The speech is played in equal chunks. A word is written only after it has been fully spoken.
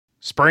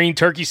Spring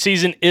turkey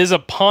season is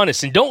upon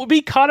us, and don't be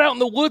caught out in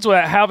the woods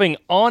without having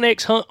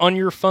onX Hunt on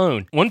your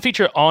phone. One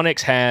feature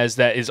onX has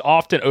that is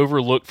often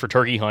overlooked for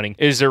turkey hunting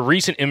is their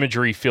recent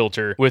imagery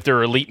filter with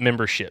their elite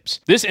memberships.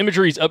 This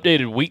imagery is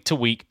updated week to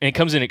week, and it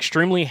comes in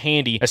extremely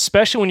handy,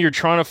 especially when you're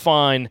trying to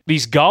find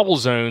these gobble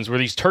zones where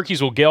these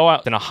turkeys will go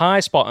out in a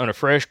high spot on a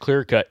fresh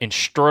clear cut and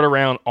strut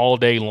around all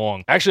day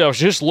long. Actually, I was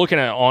just looking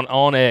at on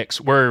onX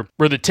where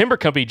the timber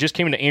company just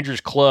came into Andrews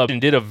Club and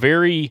did a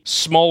very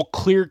small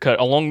clear cut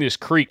along this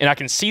creek, and I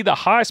can see the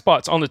high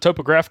spots on the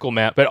topographical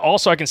map, but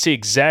also I can see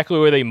exactly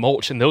where they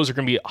mulch, and those are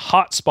going to be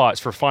hot spots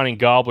for finding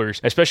gobblers,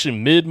 especially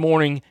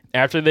mid-morning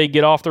after they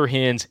get off their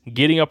hens,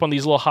 getting up on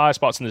these little high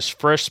spots in this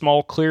fresh,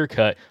 small clear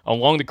cut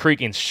along the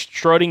creek and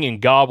strutting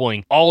and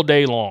gobbling all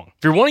day long.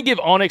 If you want to give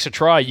onX a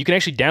try, you can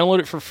actually download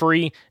it for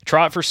free,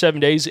 try it for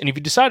 7 days, and if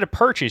you decide to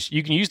purchase,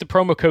 you can use the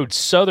promo code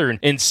SOUTHERN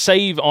and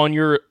save on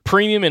your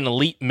premium and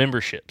elite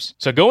memberships.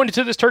 So go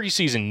into this turkey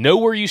season, know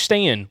where you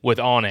stand with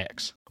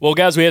onX. Well,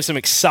 guys, we have some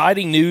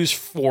exciting news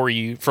for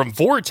you from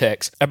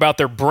Vortex about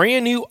their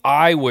brand new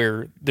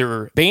eyewear,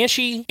 their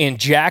Banshee and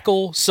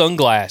Jackal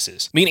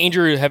sunglasses. Me and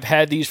Andrew have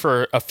had these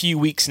for a few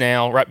weeks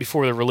now, right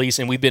before the release,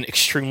 and we've been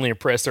extremely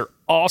impressed. They're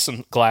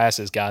awesome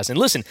glasses, guys. And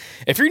listen,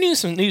 if you're needing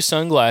some new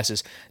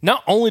sunglasses,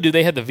 not only do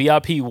they have the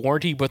VIP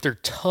warranty, but they're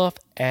tough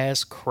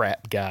as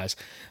crap, guys.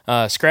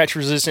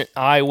 Scratch-resistant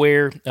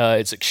eyewear,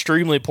 it's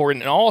extremely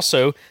important. And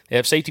also, they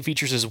have safety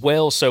features as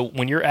well. So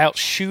when you're out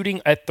shooting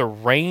at the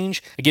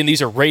range, again,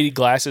 these are rated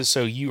glasses,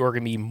 so you are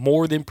going to be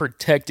more than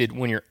protected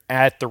when you're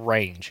at the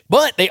range.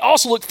 But they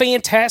also look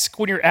fantastic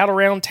when you're out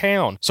around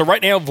town. So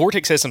right now,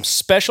 Vortex has some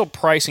special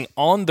pricing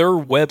on their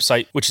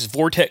website, which is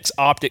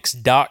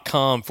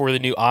vortexoptics.com for the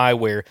new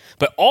eyewear.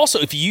 But also,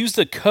 if you use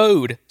the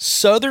code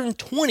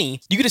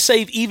Southern20, you get to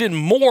save even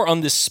more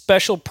on this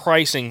special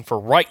pricing for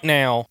right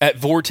now at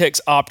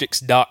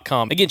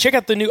vortexoptics.com. Again, check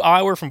out the new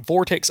eyewear from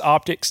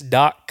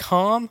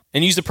vortexoptics.com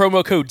and use the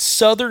promo code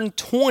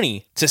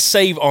Southern20 to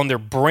save on their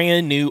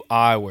brand new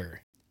eyewear.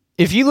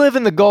 If you live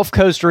in the Gulf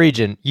Coast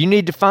region, you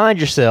need to find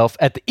yourself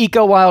at the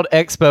Eco Wild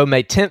Expo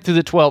May 10th through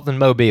the 12th in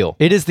Mobile.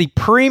 It is the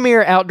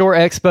premier outdoor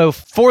expo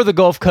for the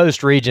Gulf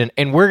Coast region,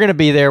 and we're going to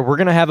be there. We're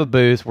going to have a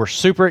booth. We're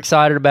super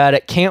excited about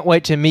it. Can't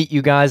wait to meet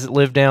you guys that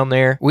live down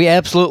there. We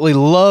absolutely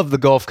love the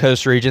Gulf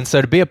Coast region,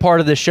 so to be a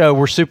part of this show,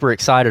 we're super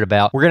excited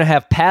about. We're going to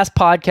have past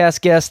podcast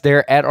guests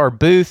there at our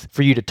booth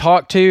for you to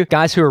talk to,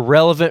 guys who are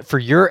relevant for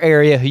your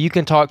area, who you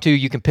can talk to.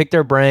 You can pick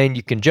their brain.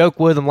 You can joke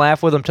with them,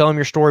 laugh with them, tell them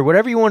your story,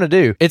 whatever you want to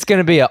do. It's going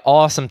to be an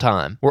awesome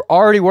time. We're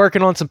already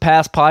working on some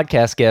past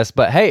podcast guests,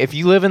 but hey, if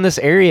you live in this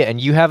area and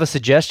you have a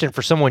suggestion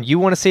for someone you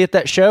want to see at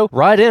that show,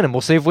 write in and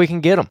we'll see if we can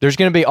get them. There's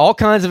going to be all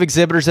kinds of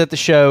exhibitors at the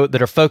show that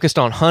are focused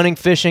on hunting,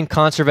 fishing,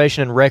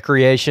 conservation, and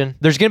recreation.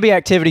 There's going to be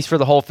activities for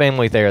the whole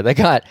family there. They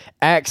got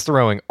axe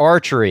throwing,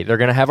 archery. They're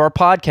going to have our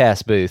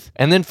podcast booth.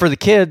 And then for the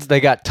kids, they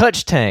got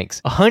touch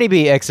tanks, a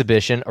honeybee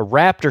exhibition, a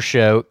raptor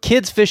show,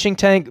 kids fishing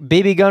tank,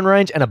 BB gun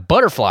range, and a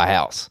butterfly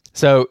house.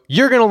 So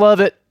you're going to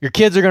love it. Your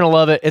kids are going to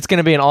love it. It's going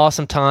to be an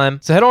awesome time.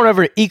 So head on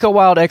over to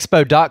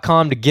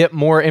ecowildexpo.com to get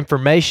more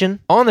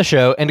information on the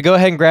show and to go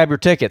ahead and grab your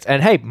tickets.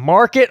 And hey,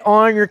 mark it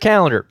on your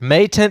calendar.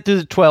 May 10th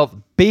through the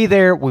 12th. Be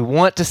there. We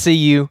want to see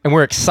you, and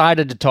we're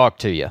excited to talk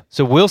to you.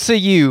 So we'll see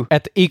you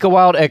at the Eco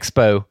Wild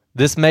Expo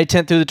this May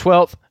 10th through the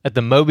 12th at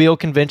the Mobile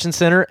Convention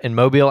Center in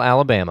Mobile,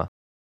 Alabama.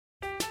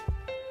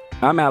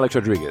 I'm Alex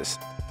Rodriguez.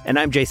 And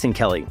I'm Jason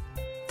Kelly.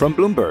 From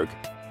Bloomberg,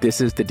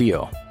 this is The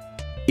Deal.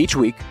 Each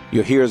week,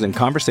 you'll hear us in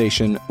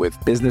conversation with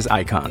business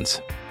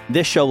icons.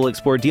 This show will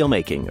explore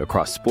deal-making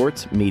across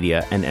sports,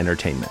 media, and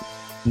entertainment.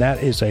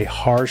 That is a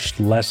harsh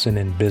lesson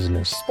in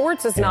business.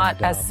 Sports is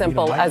not as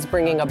simple as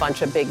bringing a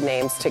bunch of big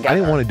names together. I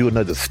didn't want to do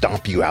another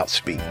stomp you out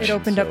speech. It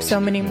opened up so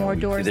many more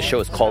doors. The show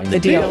is called The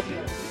Deal.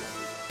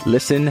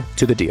 Listen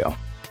to The Deal.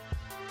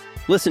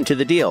 Listen to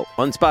The Deal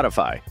on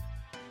Spotify.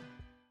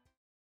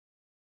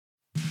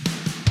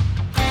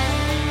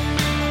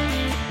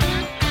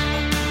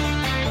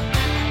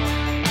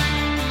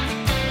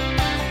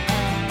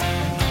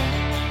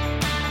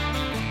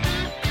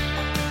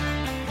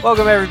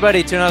 Welcome,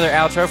 everybody, to another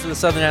outro for the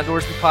Southern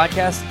Outdoorsman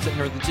Podcast. I'm sitting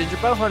here with the Ginger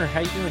Bow Hunter.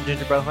 How you doing,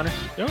 Ginger Bow Hunter?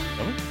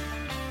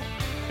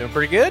 Doing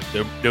pretty good?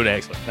 Doing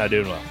excellent. Not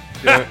doing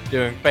well.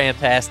 Doing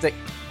fantastic.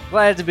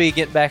 Glad to be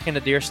getting back into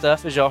deer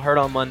stuff. As y'all heard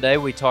on Monday,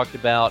 we talked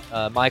about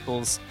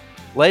Michael's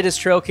latest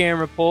trail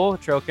camera pull, a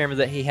trail camera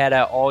that he had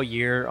out all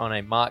year on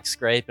a mock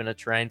scrape and a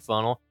terrain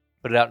funnel.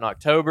 Put it out in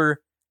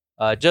October.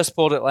 Just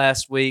pulled it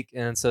last week,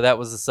 and so that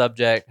was the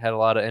subject. Had a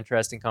lot of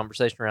interesting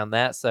conversation around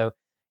that. So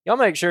y'all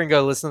make sure and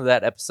go listen to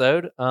that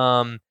episode.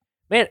 Man,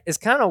 it's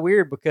kind of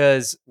weird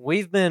because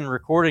we've been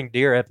recording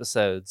deer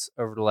episodes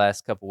over the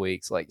last couple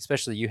weeks, like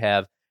especially you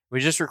have. We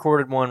just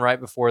recorded one right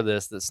before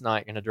this that's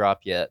not going to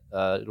drop yet.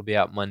 It'll be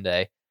out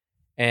Monday.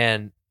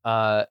 And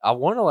I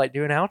want to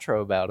do an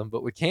outro about them,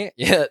 but we can't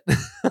yet.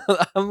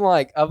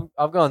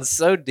 I've gone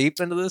so deep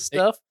into this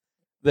stuff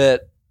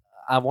that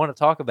I want to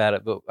talk about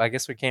it, but I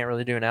guess we can't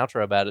really do an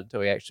outro about it until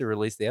we actually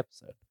release the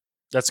episode.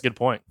 That's a good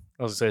point.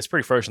 I was going to say, it's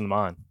pretty fresh in the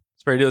mind.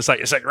 It's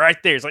like right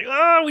there. It's like,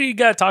 oh, we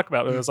got to talk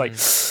about it. It was like,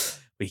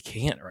 we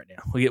can't right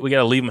now. We got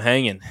to leave them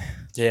hanging.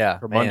 Yeah,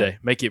 for Monday.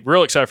 Make it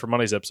real excited for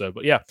Monday's episode.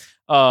 But yeah,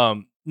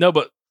 no,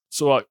 but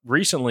so like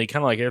recently,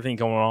 kind of like everything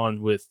going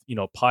on with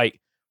Pike,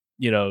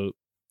 he's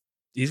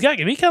got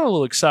me kind of a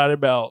little excited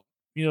about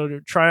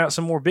trying out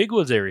some more Big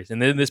Woods areas.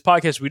 And then this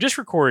podcast we just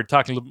recorded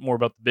talking a little bit more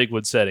about the Big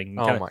Woods setting.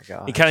 Oh my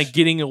gosh. And kind of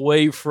getting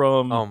away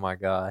from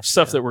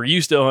stuff that we're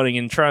used to hunting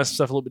and trying some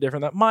stuff a little bit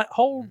different. That might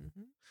hold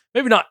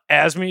maybe not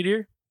as many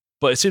deer,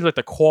 but it seems like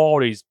the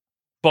quality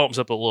bumps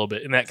up a little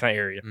bit in that kind of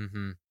area.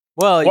 Mm-hmm.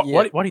 Well,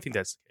 why do you think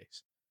that's the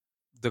case?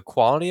 The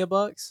quality of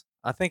bucks,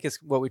 I think it's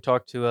what we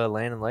talked to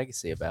Land and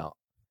Legacy about.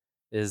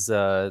 Is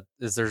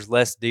there's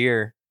less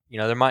deer.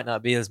 There might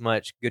not be as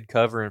much good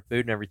cover and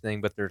food and everything,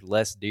 but there's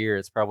less deer.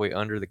 It's probably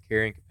under the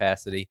carrying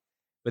capacity.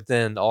 But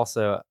then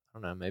also, I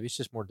don't know, maybe it's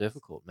just more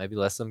difficult. Maybe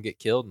less of them get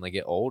killed and they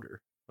get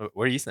older.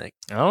 What do you think?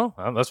 Oh,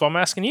 that's why I'm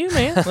asking you,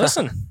 man.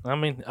 Listen, I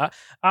mean,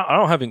 I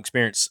don't have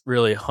experience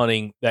really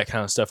hunting that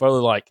kind of stuff.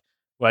 Other like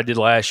what I did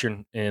last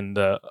year in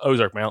the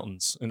Ozark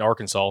Mountains in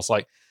Arkansas. It's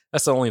like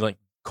that's the only like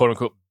quote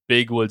unquote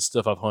big wood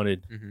stuff I've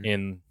hunted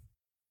in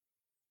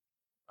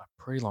a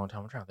pretty long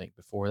time. I'm trying to think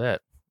before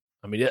that.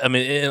 I mean,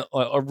 in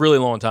a really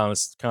long time.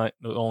 It's kind of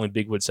the only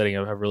big wood setting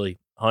I've really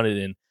hunted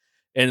in,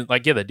 and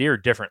like the deer are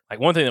different. Like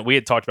one thing that we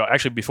had talked about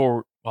actually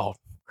before. Oh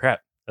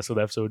crap, that's what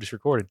the episode we just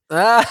recorded.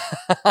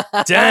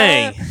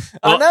 Dang,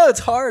 I know it's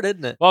hard,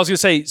 isn't it? Well, I was gonna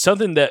say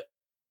something that.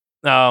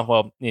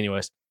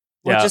 Anyways,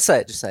 well, just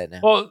say it now.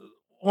 Well,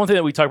 one thing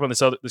that we talked about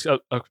in this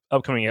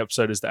upcoming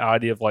episode is the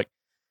idea of like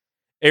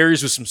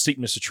areas with some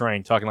steepness of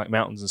terrain, talking like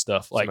mountains and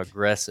stuff, like some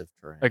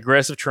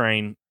aggressive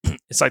terrain.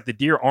 It's like the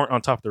deer aren't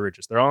on top of the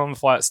ridges; they're on the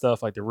flat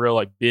stuff, like the real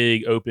like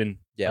big open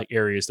like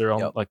areas. They're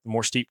on like the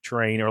more steep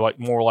terrain or like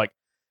more like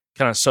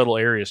kind of subtle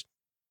areas.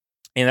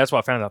 And that's what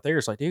I found out there.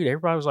 It's like, dude,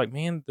 everybody was like,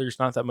 man, there's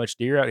not that much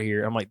deer out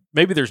here. I'm like,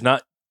 maybe there's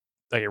not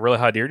like a really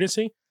high deer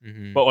density,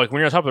 but like when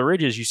you're on top of the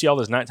ridges, you see all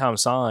this nighttime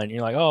sign.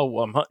 You're like, oh,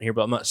 well, I'm hunting here,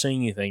 but I'm not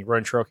seeing anything. You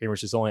run trail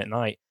cameras, it's only at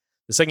night.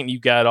 The second you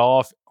got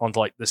off onto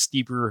like the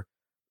steeper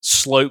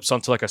slopes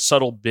onto like a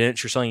subtle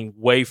bench or something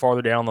way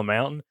farther down the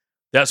mountain,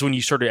 that's when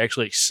you started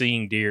actually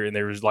seeing deer, and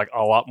there was like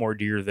a lot more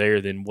deer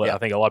there than what I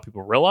think a lot of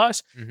people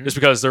realize. Just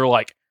because they're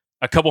like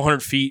a couple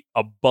 100 feet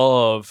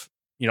above,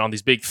 on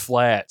these big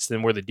flats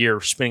than where the deer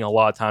are spending a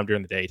lot of time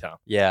during the daytime.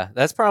 Yeah,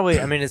 that's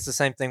probably, I mean, it's the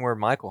same thing where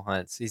Michael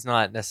hunts. He's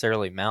not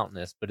necessarily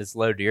mountainous, but it's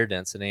low deer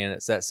density, and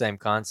it's that same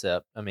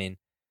concept. I mean,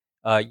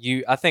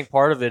 I think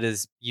part of it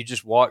is you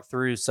just walk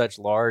through such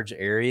large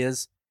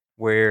areas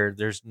where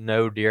there's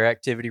no deer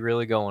activity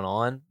really going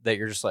on that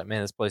you're just like,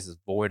 man, this place is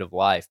void of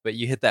life. But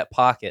you hit that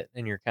pocket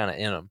and you're kind of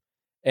in them.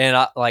 And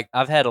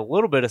I've had a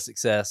little bit of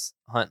success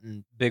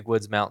hunting big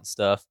woods mountain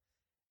stuff.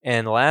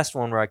 And the last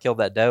one where I killed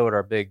that doe at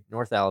our big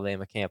North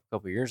Alabama camp a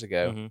couple of years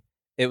ago,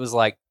 it was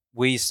like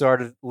we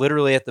started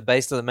literally at the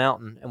base of the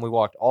mountain and we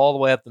walked all the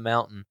way up the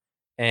mountain,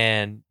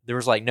 and there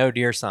was like no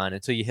deer sign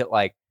until you hit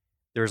like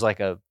there was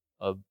like a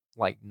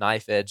like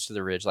knife edge to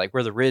the ridge, like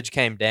where the ridge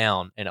came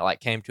down and it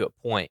like came to a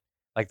point.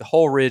 Like the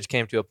whole ridge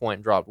came to a point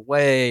and dropped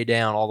way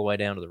down, all the way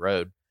down to the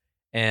road.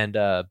 And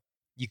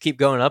you keep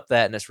going up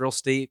that, and it's real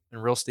steep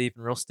and real steep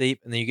and real steep.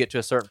 And then you get to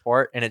a certain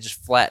part, and it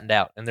just flattened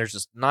out. And there's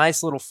this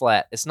nice little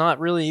flat. It's not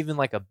really even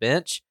like a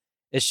bench.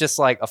 It's just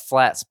like a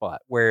flat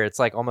spot where it's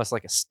like almost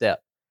like a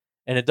step.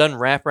 And it doesn't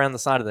wrap around the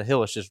side of the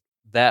hill. It's just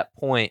that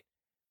point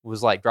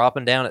was like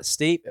dropping down. It's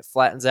steep. It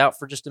flattens out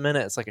for just a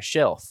minute. It's like a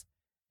shelf.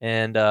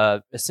 And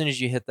as soon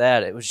as you hit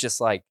that, it was just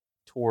like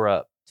tore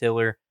up.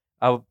 Tiller.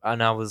 I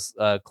was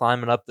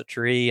climbing up the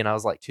tree, and I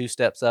was like 2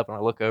 steps up, and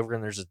I look over,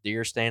 and there's a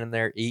deer standing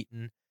there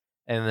eating.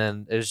 And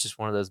then it was just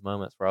one of those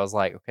moments where I was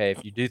like, okay,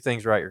 if you do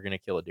things right, you're going to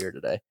kill a deer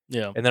today.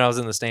 Yeah. And then I was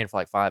in the stand for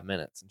like 5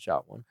 minutes and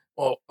shot one.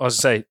 Well, I was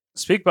going to say,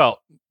 speak about,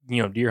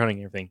 deer hunting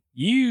and everything.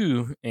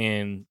 You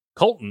and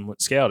Colton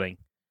went scouting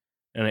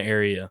in an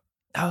area.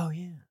 Oh,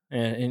 yeah.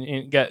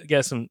 And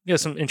got some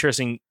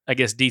interesting, I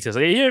guess, details.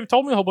 Like, you haven't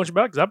told me a whole bunch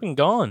about it because I've been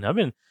gone. I've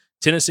been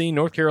Tennessee,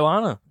 North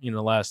Carolina, the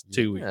last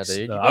 2 weeks.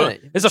 Dude,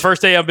 it's the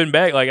first day I've been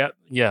back. Like, I've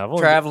only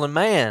traveling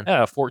man.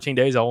 14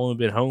 days. I've only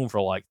been home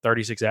for like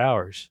 36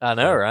 hours. I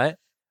know, right?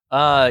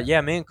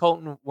 Me and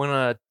Colton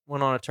went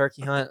on a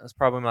turkey hunt. It was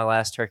probably my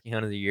last turkey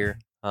hunt of the year.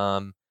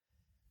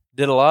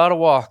 Did a lot of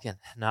walking,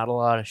 not a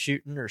lot of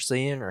shooting or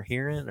seeing or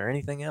hearing or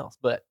anything else.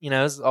 But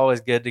it's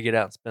always good to get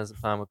out and spend some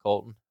time with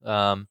Colton.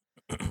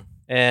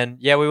 And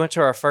we went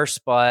to our first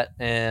spot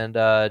and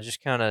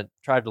just kind of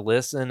tried to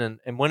listen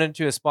and went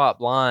into a spot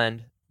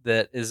blind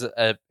that is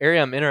an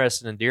area I'm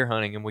interested in deer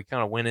hunting. And we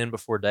kind of went in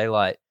before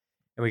daylight,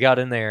 and we got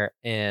in there.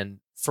 And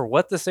for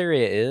what this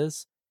area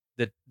is,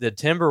 the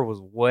timber was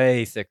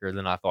way thicker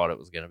than I thought it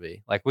was going to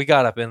be. Like, we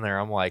got up in there,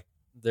 I'm like,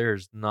 there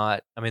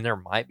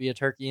might be a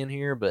turkey in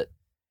here, but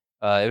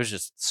it was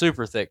just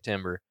super thick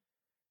timber.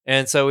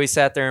 And so we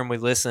sat there and we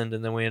listened,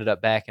 and then we ended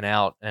up backing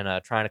out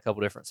and trying a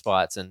couple different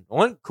spots. And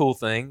one cool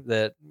thing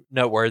that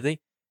noteworthy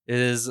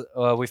is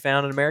we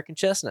found an American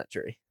chestnut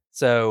tree.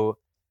 So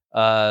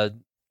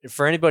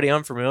for anybody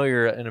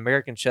unfamiliar, an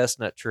American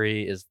chestnut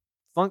tree is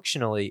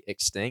functionally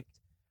extinct.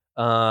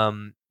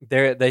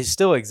 They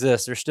still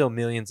exist. There's still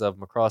millions of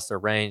them across their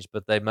range,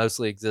 but they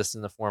mostly exist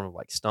in the form of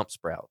like stump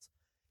sprouts.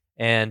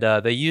 And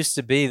they used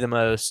to be the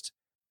most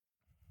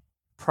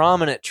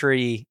prominent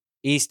tree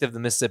east of the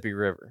Mississippi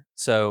River.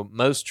 So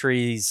most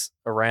trees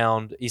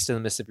around east of the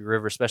Mississippi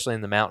River, especially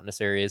in the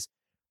mountainous areas,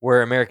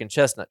 were American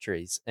chestnut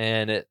trees.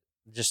 And it,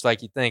 just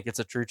like you think, it's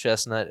a true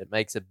chestnut. It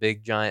makes a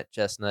big, giant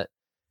chestnut.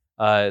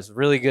 It's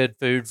really good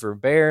food for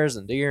bears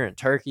and deer and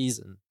turkeys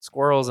and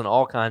squirrels and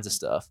all kinds of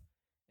stuff.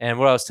 And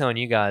what I was telling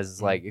you guys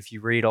is, like, if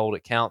you read old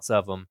accounts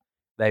of them,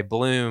 they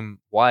bloom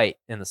white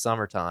in the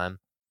summertime.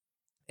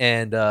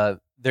 And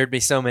there'd be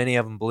so many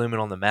of them blooming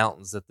on the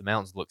mountains that the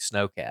mountains look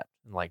snow-capped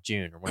in like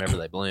June or whenever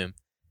they bloom.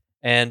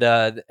 And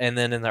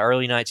then in the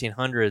early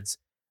 1900s,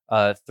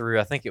 through,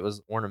 I think it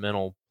was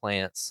ornamental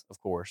plants, of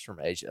course, from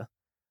Asia,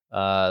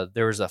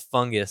 there was a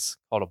fungus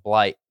called a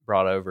blight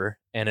brought over,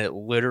 and it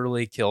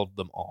literally killed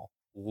them all.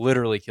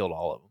 Literally killed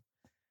all of them.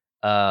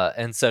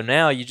 And so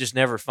now you just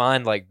never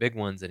find like big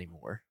ones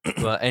anymore.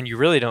 And you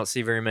really don't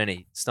see very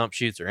many stump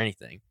shoots or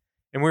anything.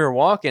 And we were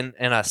walking,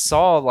 and I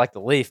saw like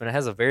the leaf, and it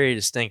has a very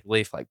distinct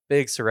leaf, like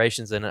big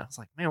serrations in it. I was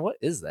like, man, what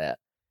is that?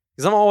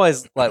 Because I'm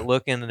always like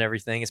looking and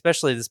everything,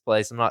 especially this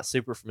place. I'm not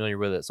super familiar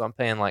with it, so I'm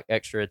paying like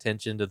extra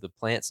attention to the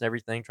plants and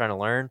everything, trying to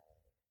learn.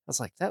 I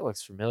was like, that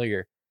looks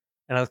familiar.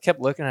 And I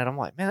kept looking at it. I'm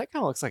like, man, that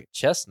kind of looks like a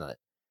chestnut.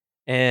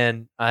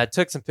 And I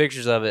took some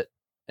pictures of it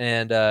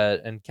and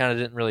kind of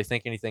didn't really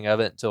think anything of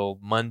it until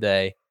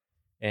Monday.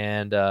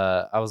 And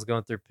I was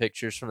going through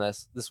pictures from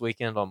this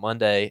weekend on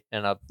Monday,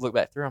 and I looked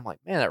back through. I'm like,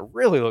 man, that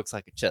really looks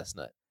like a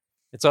chestnut.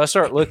 And so I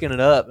started looking it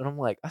up, and I'm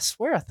like, I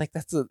swear, I think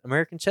that's an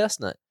American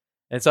chestnut.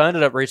 And so I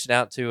ended up reaching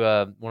out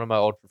to one of my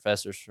old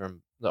professors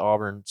from the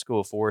Auburn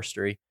School of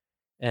Forestry,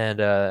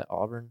 and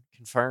Auburn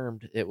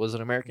confirmed it was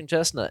an American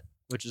chestnut,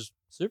 which is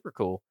super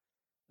cool.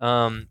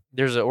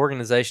 There's an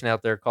organization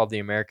out there called the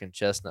American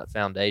Chestnut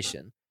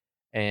Foundation,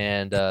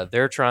 and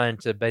they're trying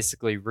to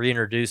basically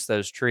reintroduce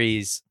those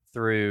trees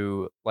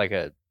through like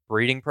a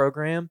breeding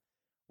program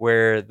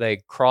where they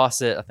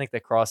cross it. I think they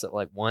cross it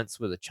like once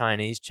with a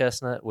Chinese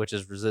chestnut, which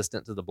is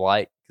resistant to the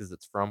blight because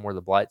it's from where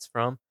the blight's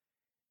from.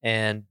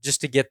 And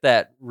just to get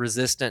that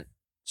resistant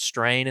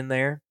strain in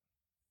there,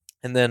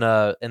 and then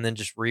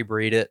just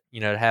rebreed it,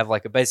 to have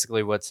like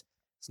it's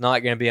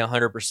not going to be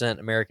 100%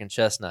 American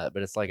chestnut,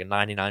 but it's like a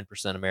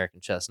 99% American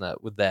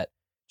chestnut with that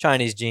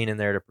Chinese gene in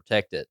there to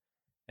protect it.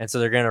 And so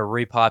they're going to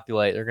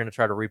repopulate. They're going to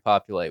try to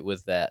repopulate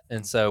with that.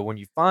 And so when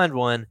you find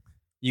one,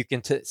 you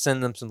can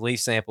send them some leaf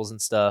samples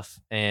and stuff,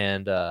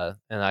 and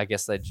I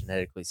guess they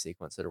genetically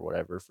sequence it or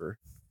whatever for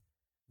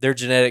their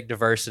genetic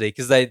diversity,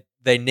 because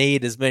they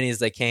need as many as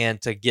they can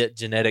to get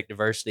genetic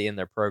diversity in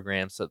their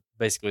program. So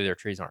basically, their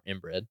trees aren't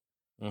inbred.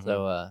 Mm-hmm.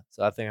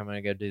 So I think I'm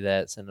gonna go do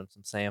that. Send them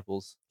some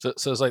samples. So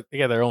it's like they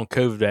got their own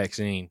COVID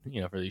vaccine,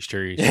 for these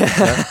trees.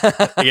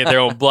 They get their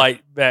own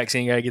blight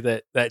vaccine. You gotta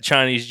get that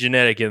Chinese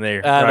genetic in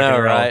there. I know,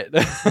 right?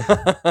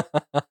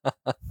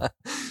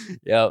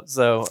 Yeah.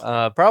 So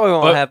probably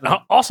won't happen.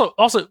 Also,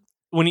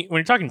 when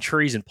you're talking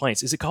trees and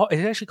plants, is it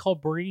actually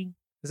called breeding?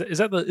 Is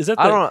that the?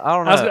 I don't know. I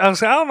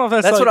don't know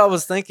if that's what I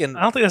was thinking.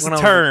 I don't think that's the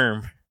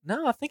term.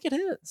 No, I think it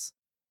is.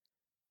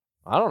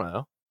 I don't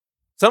know.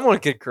 Someone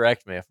could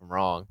correct me if I'm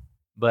wrong.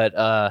 But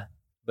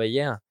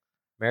yeah,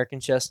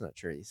 American chestnut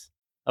trees.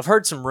 I've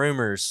heard some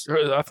rumors.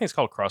 I think it's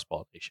called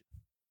cross-pollination.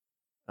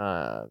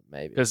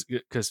 Maybe.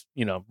 Because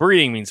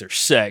breeding means there's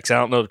sex. I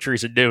don't know if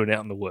trees are doing out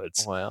in the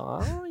woods.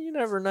 Well, you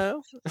never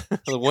know.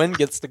 The wind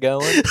gets to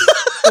going.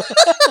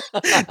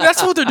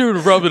 That's what they're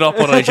doing, rubbing up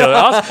on each other.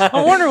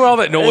 I wonder what all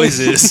that noise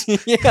is.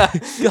 Yeah.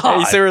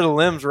 You see where the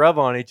limbs rub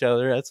on each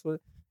other. That's what.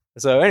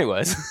 So,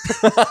 anyways.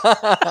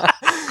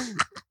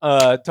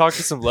 Talk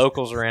to some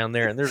locals around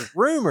there, and there's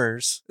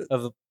rumors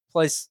of the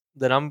place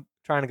that I'm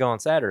trying to go on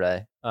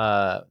Saturday.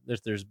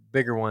 There's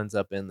bigger ones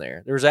up in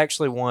there. There was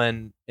actually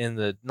one in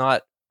the,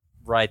 not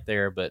right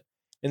there, but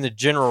in the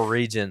general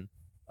region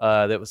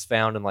that was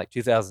found in like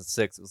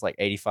 2006. It was like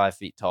 85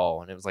 feet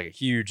tall, and it was like a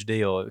huge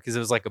deal because it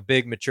was like a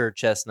big mature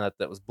chestnut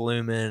that was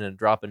blooming and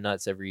dropping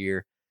nuts every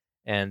year.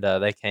 And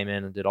they came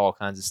in and did all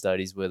kinds of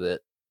studies with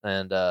it.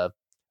 And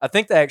I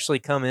think they actually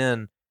come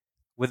in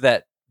with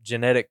that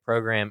genetic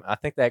program. I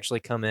think they actually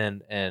come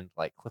in and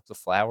like clip the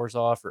flowers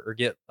off or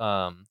get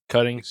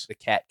cuttings, the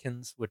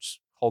catkins, which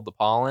hold the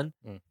pollen,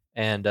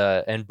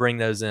 and bring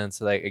those in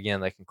so they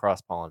can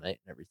cross pollinate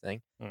and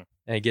everything,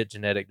 and get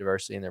genetic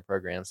diversity in their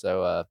program.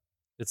 So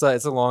it's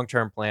a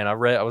long-term plan. I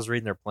was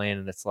reading their plan,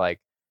 and it's like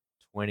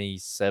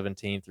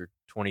 2017 through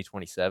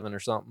 2027 or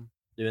something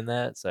doing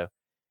that. So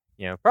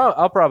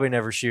I'll probably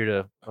never shoot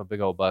a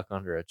big old buck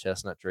under a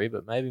chestnut tree,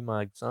 but maybe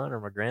my son or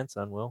my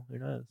grandson will. Who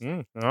knows?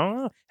 I don't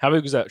know. How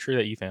big was that tree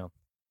that you found?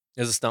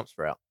 It was a stump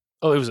sprout.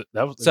 Oh,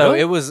 that was so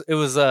it was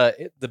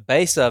the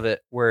base of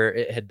it where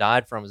it had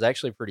died from was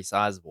actually pretty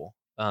sizable.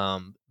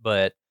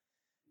 But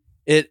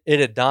it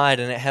had died,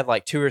 and it had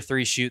like 2 or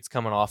 3 shoots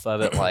coming off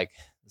of it, like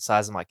the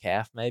size of my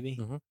calf, maybe.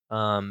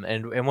 Mm-hmm.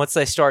 And once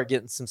they start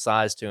getting some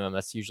size to them,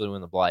 that's usually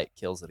when the blight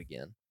kills it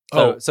again.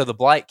 So the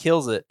blight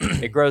kills it.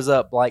 It grows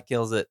up. Blight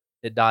kills it.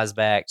 It dies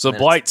back. So and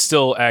then blight's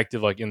still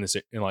active, like in this,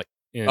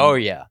 oh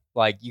yeah,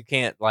 like you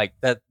can't like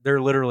that.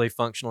 They're literally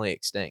functionally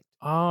extinct,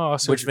 Oh,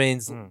 so which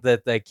means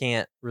that they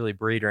can't really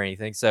breed or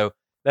anything. So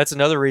that's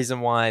another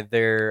reason why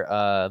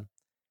they're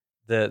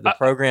the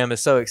program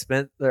is so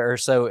expensive or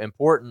so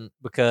important,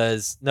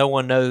 because no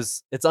one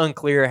knows. It's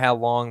unclear how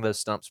long those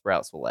stump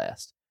sprouts will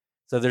last.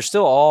 So there's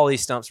still all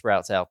these stump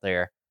sprouts out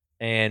there,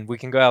 and we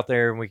can go out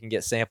there and we can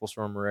get samples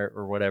from them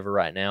or whatever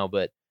right now.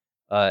 But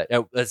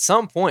at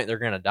some point they're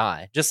going to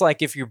die. Just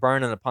like if you're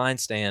burning a pine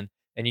stand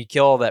and you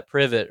kill all that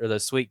privet or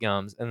those sweet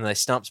gums, and then they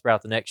stump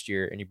sprout the next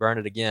year, and you burn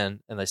it again,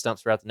 and they stump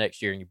sprout the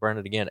next year, and you burn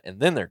it again, and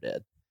then they're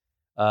dead.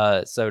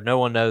 So no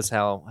one knows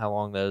how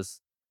long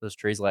those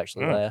trees will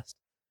actually last.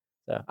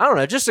 So I don't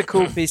know, just a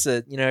cool piece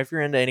of, if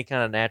you're into any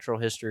kind of natural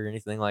history or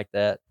anything like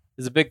that.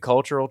 It's a big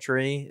cultural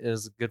tree.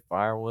 It's good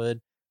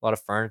firewood. A lot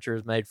of furniture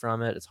is made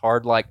from it. It's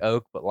hard like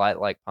oak, but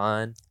light like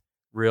pine.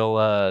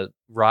 Real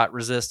rot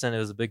resistant. It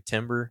was a big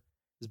timber.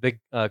 It was a big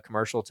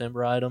commercial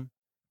timber item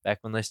back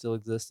when they still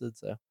existed.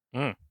 So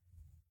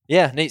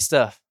yeah, neat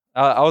stuff.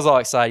 I was all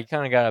excited. You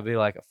kind of got to be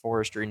like a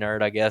forestry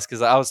nerd, I guess,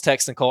 because I was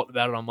texting Colt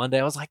about it on Monday.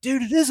 I was like,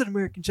 dude, it is an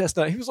American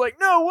chestnut. He was like,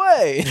 no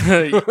way.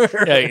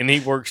 Yeah, and he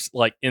works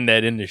like in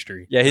that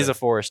industry. Yeah, he's a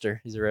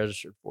forester. He's a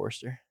registered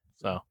forester.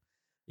 So,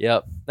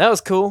 yep, that was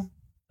cool.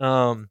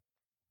 Other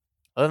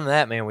than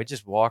that, man, we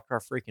just walked our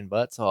freaking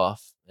butts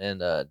off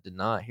and did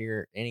not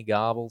hear any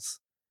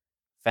gobbles.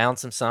 Found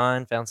some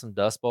sign, found some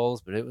dust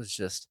bowls, but it was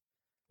just.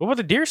 What about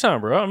the deer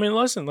sign, bro? I mean,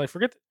 listen, like,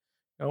 forget.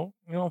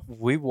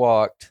 We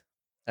walked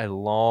a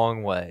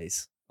long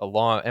ways,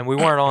 and we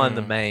weren't on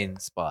the main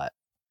spot,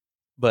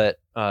 but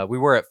we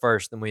were at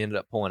first. Then we ended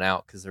up pulling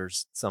out because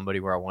there's somebody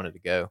where I wanted to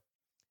go.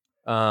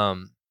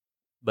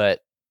 But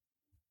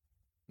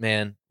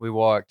man, we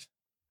walked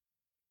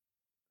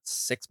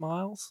 6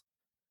 miles,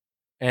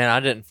 and I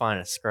didn't find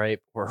a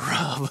scrape or a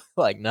rub,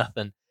 like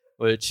nothing.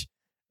 Which,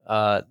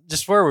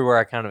 just where we were,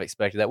 I kind of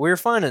expected that. We were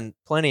finding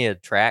plenty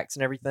of tracks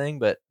and everything,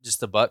 but just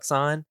the buck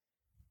sign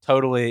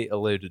totally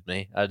eluded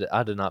me.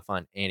 I did not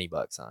find any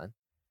buck sign.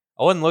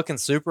 I wasn't looking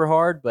super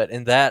hard, but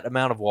in that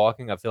amount of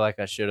walking, I feel like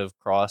I should have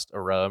crossed a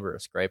rub or a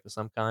scrape of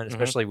some kind.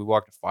 Especially we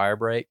walked a fire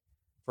break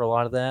for a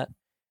lot of that,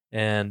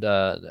 and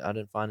I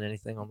didn't find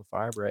anything on the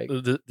fire break.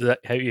 Did that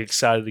have you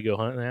excited to go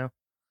hunt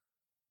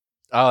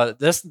now?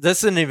 This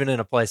isn't even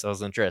in a place I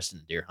was interested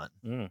in deer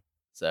hunting.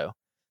 So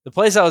the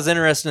place I was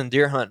interested in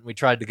deer hunting, we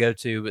tried to go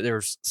to, but there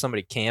was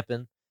somebody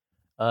camping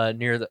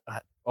near the.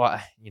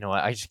 You know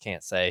what? I just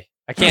can't say.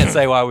 I can't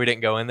say why we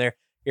didn't go in there.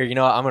 Here, you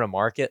know what? I'm gonna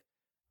mark it.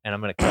 And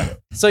I'm gonna cut it.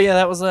 So yeah,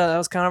 that was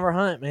kind of our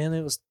hunt, man.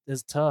 It was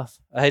tough.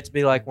 I hate to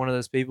be like one of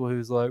those people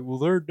who's like, well,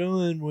 they're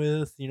done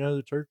with,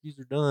 the turkeys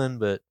are done,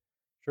 but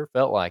sure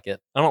felt like it.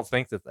 I don't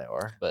think that they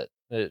are, but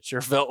it sure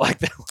felt like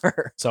they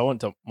were. So I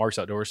went to Mark's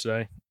Outdoors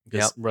today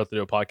because we're about to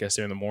do a podcast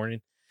there in the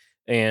morning,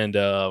 and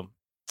I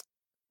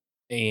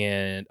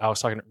was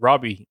talking.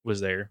 Robbie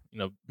was there,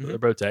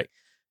 Botech.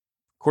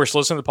 Of course,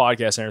 listening to the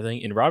podcast and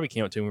everything, and Robbie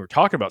came up to me. We were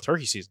talking about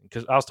turkey season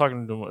because I was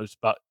talking to him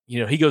about,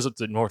 he goes up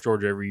to North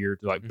Georgia every year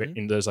to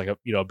and does like a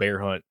bear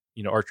hunt,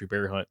 archery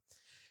bear hunt.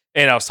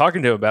 And I was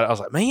talking to him about it. I was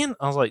like, man,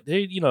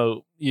 dude,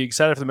 you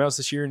excited for the mountains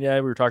this year? And yeah,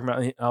 we were talking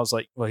about it. I was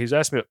like, well, he was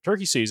asking me about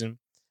turkey season,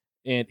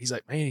 and he's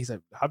like, man,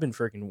 I've been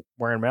freaking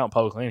wearing them out in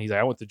public land. He's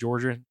like, I went to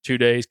Georgia 2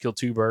 days, killed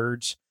 2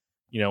 birds.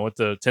 Went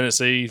to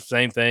Tennessee,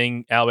 same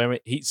thing. Alabama.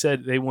 He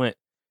said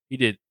he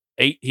did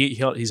 8.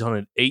 He's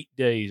hunted 8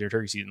 days during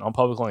turkey season on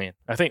public land.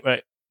 I think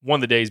one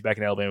of the days back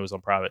in Alabama was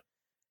on private,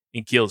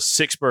 and killed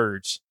 6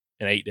 birds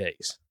in 8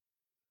 days.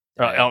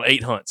 On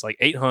 8 hunts, like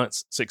 8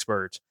 hunts, 6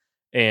 birds.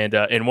 And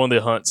one of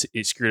the hunts,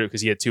 it screwed up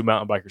because he had 2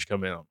 mountain bikers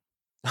come in.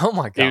 Oh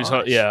my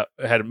god!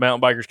 Had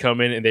mountain bikers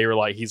come in, and they were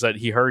like, he said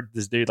he heard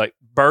this dude, like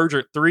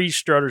 3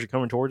 strutters are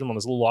coming towards him on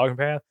this little logging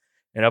path,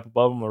 and up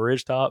above him on the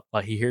ridge top,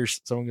 like he hears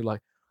someone go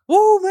like,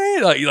 "Whoa,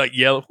 man!" Like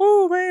yell,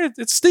 "Whoa, man!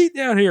 It's steep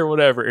down here," or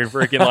whatever. And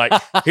freaking like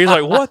he's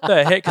like, "What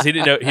the heck?" Because he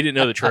didn't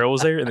know the trail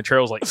was there, and the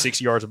trail was like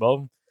 60 yards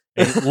above him.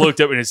 And he looked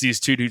up, and it's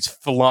these 2 dudes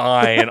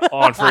flying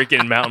on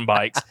freaking mountain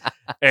bikes,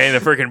 and the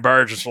freaking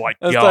birds just like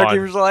gone. Turkey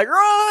was like,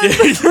 "Run!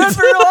 Run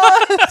for your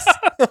lives!"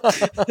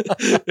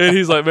 And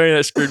he's like, "Man,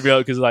 that screwed me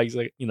up," because he's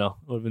like, it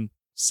would have been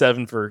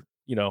 7 for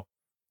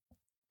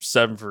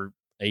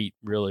 8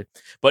 really.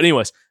 But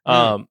anyways,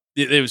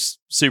 it was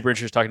super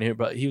interesting talking to him.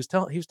 But he was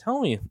telling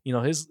me,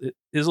 his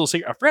little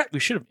secret. I forgot we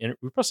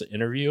were supposed to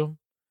interview him.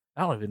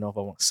 I don't even know if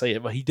I want to say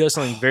it, but he does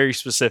something very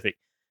specific.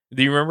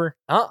 Do you remember?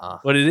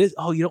 What it is?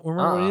 Oh, you don't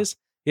remember what it is?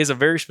 He has a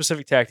very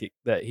specific tactic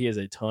that he has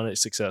a ton of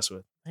success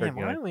with. Man,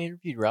 why haven't we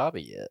interviewed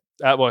Robbie yet?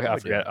 I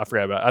forgot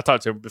about it. I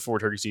talked to him before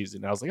turkey season,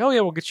 and I was like, "Oh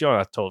yeah, we'll get you on."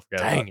 I totally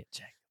forgot. Dang it,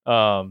 Jake.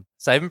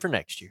 Save him for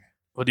next year.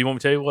 Well, do you want me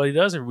to tell you what he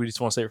does, or we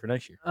just want to save it for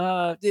next year?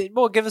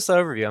 Well, give us the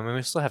overview. I mean,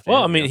 we still have to.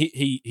 Well, I mean,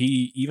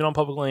 he even on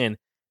public land,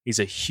 he's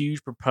a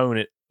huge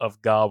proponent of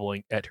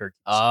gobbling at turkeys.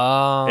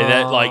 And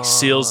that like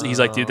seals. He's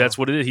like, dude, that's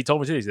what it is. He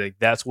told me too. He's like,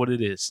 that's what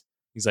it is.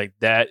 He's like,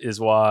 that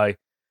is why.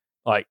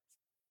 Like,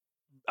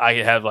 I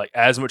have like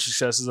as much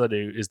success as I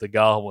do is the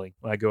gobbling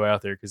when I go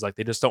out there because like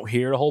they just don't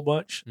hear it a whole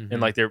bunch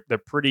and like they're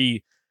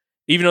pretty,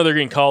 even though they're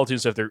getting called to and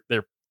stuff,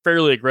 they're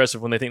fairly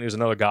aggressive when they think there's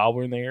another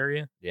gobbler in the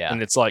area. Yeah.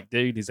 And it's like,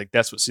 dude, he's like,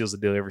 that's what seals the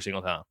deal every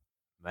single time.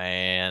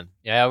 Man.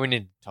 Yeah, we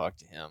need to talk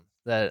to him.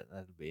 That'd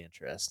be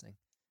interesting.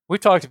 We've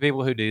talked to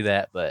people who do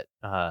that, but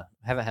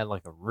haven't had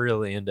like a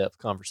really in-depth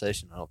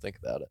conversation, I don't think,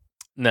 about it.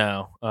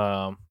 No.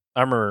 I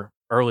remember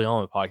early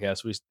on in the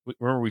podcast, we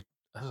remember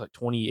that was like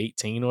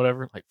 2018 or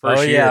whatever, like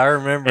first year. I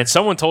remember. And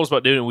someone told us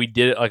about doing it. We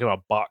did it like on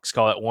a box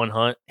call at one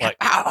hunt. Like,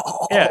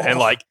 yeah, and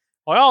like,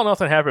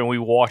 nothing happened. We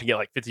walked to get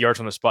like 50 yards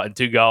from the spot, and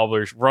two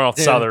gobblers run off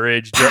the side of the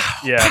ridge.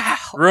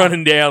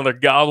 Running down. They're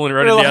gobbling,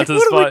 running down to the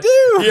spot. What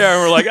do we do? Yeah,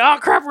 and we're like, oh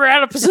crap, we're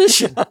out of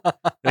position.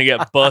 And he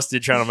got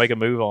busted trying to make a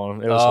move on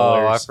him. It was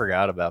hilarious. I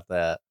forgot about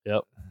that.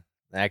 Yep.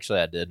 Actually,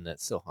 I didn't. It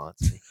still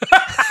haunts me.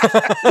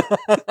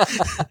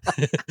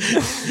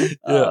 Yeah.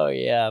 Oh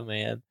yeah,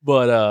 man.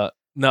 But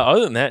no,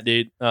 other than that,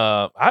 dude,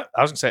 I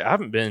was gonna say I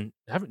haven't done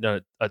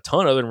a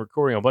ton other than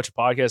recording a bunch of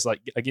podcasts.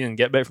 Like again,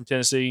 Get Back from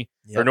Tennessee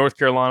or North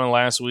Carolina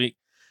last week.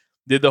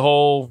 Did the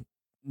whole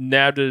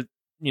NAVHDA,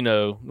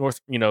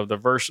 the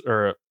verse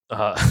or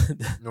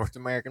North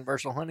American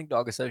Versatile Hunting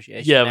Dog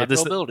Association. Yeah, but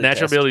this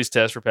natural abilities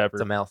test for Pepper.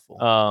 It's a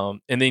mouthful.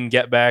 And then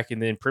Get Back,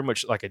 and then pretty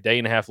much like a day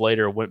and a half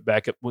later, went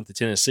to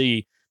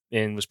Tennessee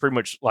and was pretty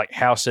much like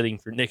house sitting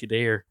for Nick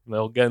Adair, the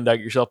old Gun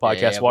Dog Yourself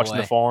podcast, watching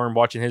the farm,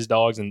 watching his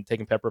dogs, and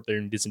taking Pepper up there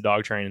and did some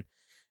dog training.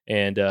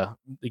 And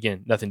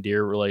again, nothing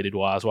deer related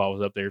wise while I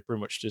was up there, pretty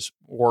much just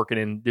working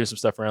and doing some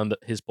stuff around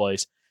his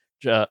place.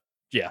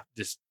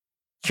 Just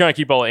trying to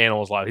keep all the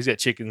animals alive. He's got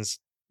chickens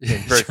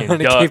and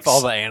freaking ducks, keep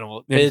all the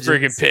animals, and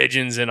freaking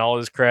pigeons and all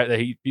this crap that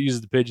he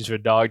uses the pigeons for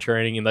dog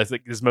training, and that's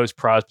like his most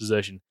prized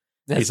possession.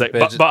 He's like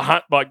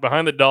behind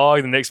the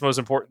dog. The next most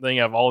important thing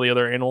out of all the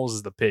other animals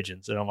is the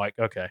pigeons, and I'm like,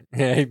 okay,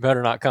 yeah, he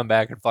better not come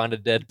back and find a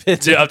dead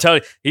pigeon. Dude, I'm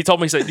telling you, he told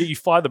me, he's like, "Do you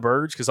fly the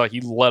birds?" Because like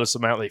he let us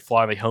them out, they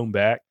fly, and they home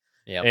back.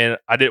 Yeah, and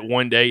I did it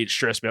one day. It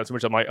stressed me out so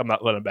much. I'm like, I'm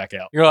not letting them back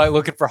out. You're like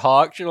looking for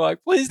hawks. You're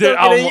like, please dude,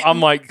 don't get eaten.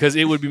 I'm like, because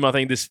it would be my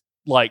thing. This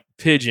like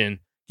pigeon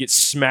gets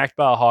smacked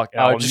by a hawk.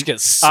 I would just get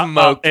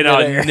smoked, and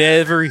I'll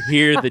never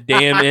hear the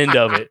damn end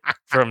of it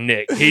from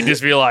Nick. He'd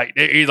just be like,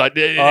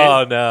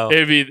 oh no,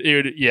 never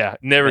hear that.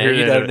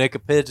 You'd have Nick a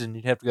pigeon.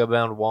 You'd have to go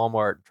down to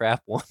Walmart and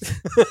trap one.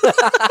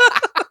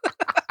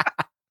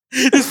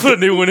 Just put a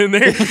new one in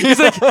there. He's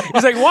like,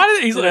 why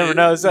did he's like, never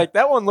know. It's like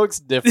that one looks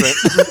different.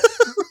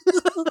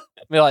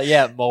 Be like,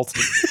 yeah, molted.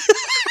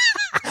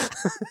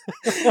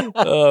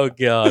 Oh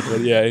god, but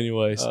yeah.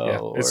 Anyways,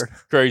 it's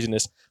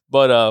craziness.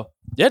 But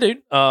yeah,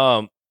 dude.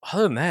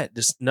 Other than that,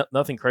 just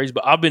nothing crazy.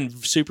 But I've been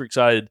super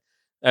excited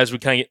as we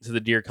kind of get to the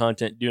deer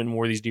content, doing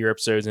more of these deer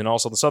episodes, and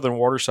also the Southern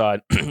Water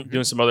side,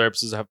 doing some other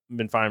episodes I've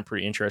been finding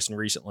pretty interesting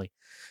recently.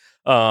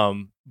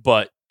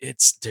 But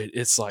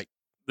it's like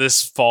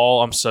this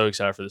fall. I'm so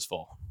excited for this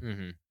fall.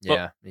 Mm-hmm.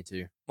 Yeah, me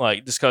too.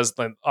 Like just because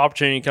the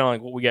opportunity, kind of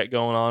like what we got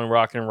going on,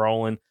 rocking and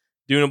rolling,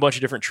 doing a bunch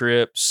of different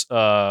trips.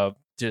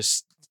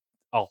 Just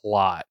a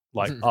lot,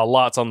 like a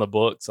lot's on the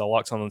books, a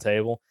lot's on the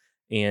table.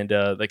 And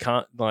the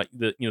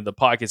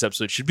podcast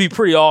episode should be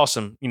pretty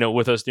awesome,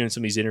 with us doing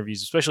some of these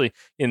interviews, especially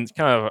in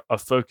kind of a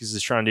focus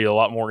is trying to do a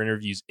lot more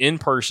interviews in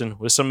person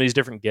with some of these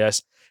different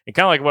guests. And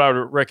kind of like what I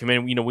would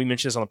recommend, we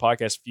mentioned this on the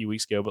podcast a few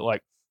weeks ago, but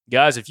like,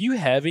 guys, if you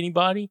have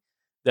anybody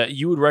that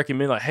you would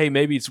recommend, like, hey,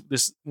 maybe it's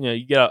this,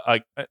 you got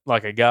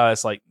like a guy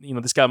that's like,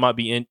 this guy might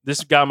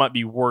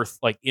be worth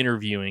like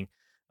interviewing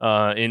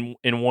in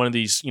one of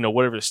these,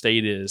 whatever the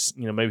state is,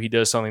 maybe he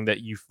does something that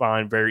you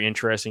find very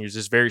interesting, is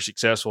just very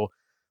successful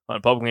on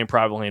public land,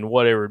 private land,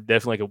 whatever,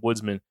 definitely like a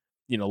woodsman,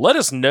 let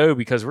us know,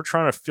 because we're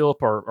trying to fill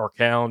up our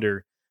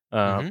calendar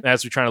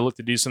as we're trying to look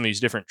to do some of these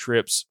different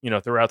trips,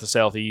 throughout the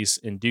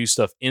Southeast, and do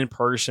stuff in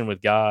person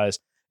with guys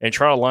and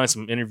try to line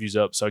some interviews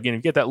up. So again, if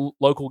you get that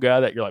local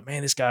guy that you're like,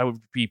 man, this guy would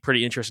be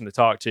pretty interesting to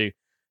talk to,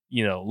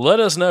 let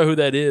us know who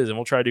that is, and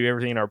we'll try to do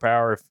everything in our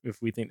power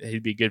if we think that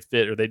he'd be a good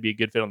fit or they'd be a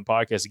good fit on the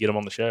podcast to get him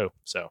on the show.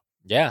 So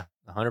yeah,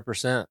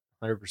 100%.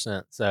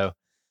 So,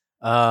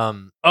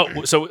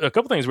 so a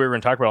couple things we were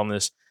going to talk about on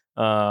this,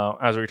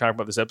 as we were talking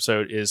about this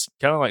episode, is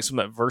kind of like some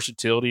of that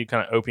versatility,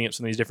 kind of opening up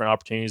some of these different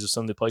opportunities of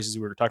some of the places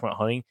we were talking about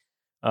hunting.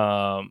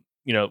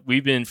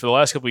 We've been for the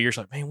last couple of years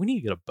like, man, we need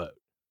to get a boat.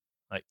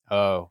 Like,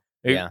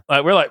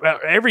 like we're like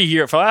every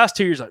year for the last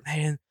 2 years, like,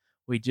 man,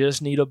 we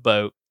just need a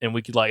boat, and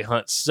we could like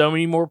hunt so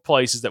many more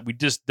places that we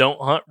just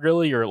don't hunt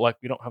really, or like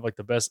we don't have like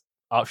the best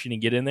option to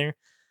get in there.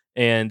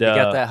 And you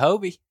got that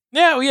Hobie.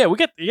 Yeah, we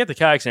got the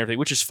kayaks and everything,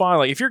 which is fine.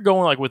 Like if you're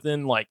going like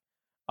within like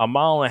a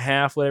mile and a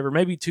half, whatever,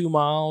 maybe 2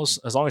 miles,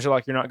 as long as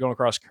you're not going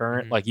across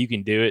current, like you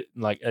can do it.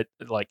 Like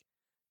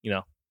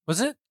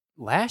was it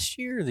last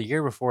year or the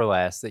year before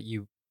last that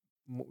you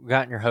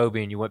got in your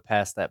Hobie and you went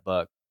past that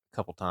buck a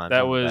couple times?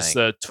 That was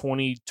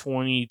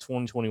 2020,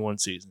 2021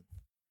 season.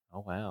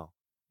 Oh wow.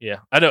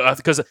 Yeah, I know,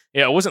 because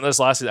it wasn't this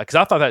last season, because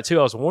I thought that too.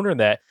 I was wondering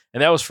that,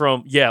 and that was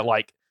from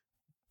like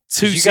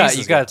 2 seasons.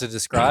 You got to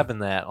describing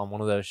that on one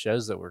of those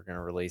shows that we're going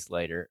to release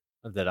later.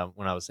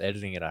 When I was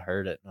editing it, I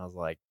heard it, and I was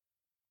like,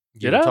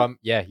 Did I?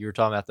 You were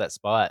talking about that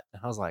spot.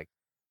 And I was like,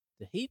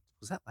 did he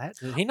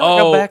not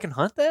go back and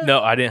hunt that?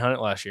 No, I didn't hunt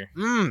it last year.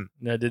 No,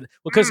 I didn't.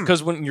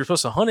 Because when you're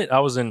supposed to hunt it, I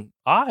was in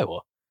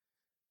Iowa.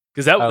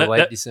 Because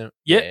late December.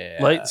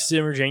 Late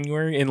December,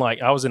 January, and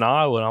like I was in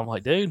Iowa, and I'm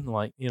like, dude,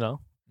 like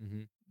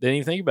didn't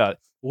even think about it.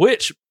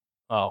 Which,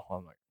 I'm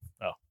like,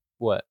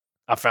 what?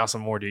 I found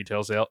some more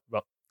details out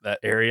about that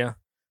area.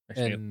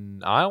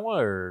 In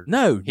Iowa or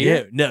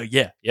yeah.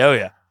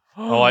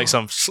 I like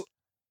some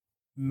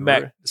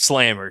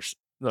slammers.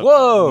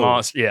 Whoa,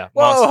 monster, yeah,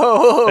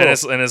 whoa,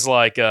 monster. And it's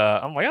like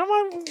I'm like,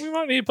 we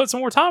might need to put some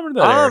more time into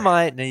that. I area.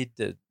 might need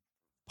to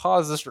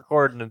pause this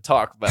recording and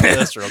talk about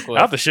this real quick.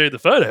 I'll have to show you the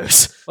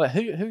photos. What? Who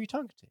are you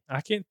talking to?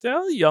 I can't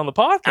tell you on the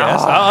podcast.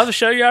 I'll have to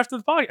show you after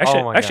the podcast.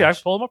 Actually, I have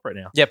to pull them up right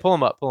now. Yeah, pull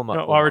them up. While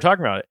we're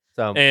talking about it.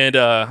 So, and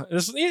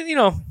this,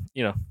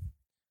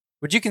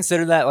 would you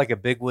consider that like a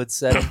big woods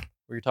setting?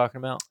 Were you talking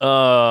about?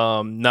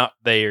 Not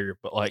there,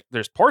 but like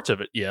there's parts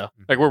of it, yeah.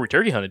 Like where we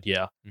turkey hunted,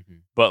 yeah.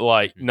 But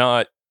like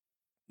not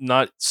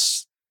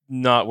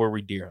where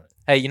we deer hunted.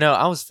 Hey,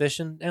 I was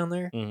fishing down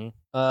there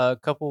a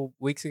couple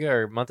weeks ago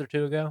or a month or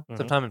two ago,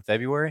 sometime in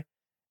February,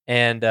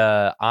 and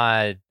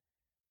I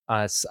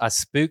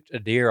spooked a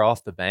deer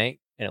off the bank,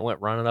 and it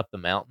went running up the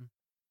mountain,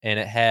 and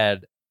it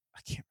had, I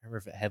can't remember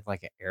if it had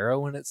like an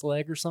arrow in its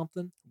leg or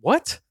something.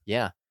 What?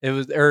 Yeah, it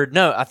was, or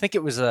no, I think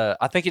it was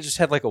I think it just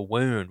had like a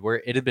wound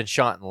where it had been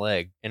shot in the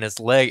leg, and its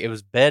leg, it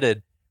was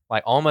bedded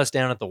like almost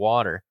down at the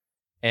water.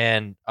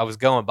 And I was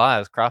going by, I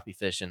was crappie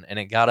fishing, and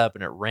it got up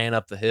and it ran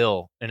up the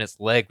hill, and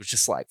its leg was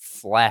just like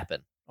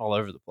flapping all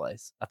over the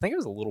place. I think it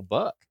was a little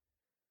buck.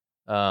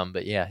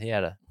 But yeah, he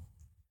had a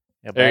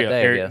bad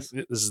day, I guess.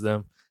 This is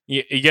them.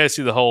 You guys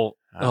see the whole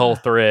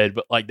thread,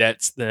 but like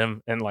that's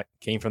them, and like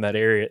came from that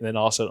area, and then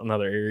also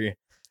another area.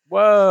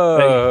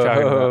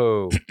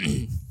 Whoa!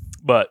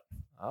 But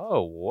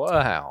oh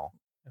wow,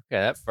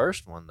 okay, that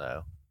first one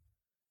though.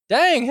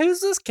 Dang,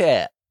 who's this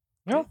cat?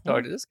 No,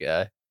 talk to this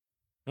guy.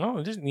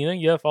 No, just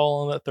you gotta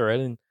follow on that thread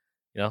and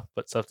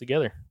put stuff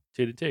together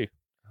 2 to 2.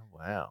 Oh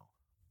wow!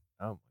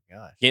 Oh my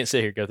gosh! Can't sit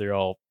here and go through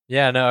all.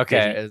 Yeah, no,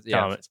 okay.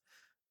 Comments.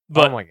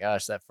 But oh my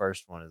gosh, that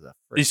first one is a.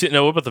 You see?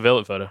 No, what about the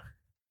velvet photo?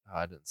 Oh,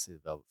 I didn't see the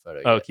velvet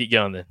photo. Oh, yet. keep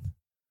going then. Oh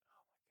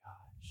my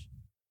gosh!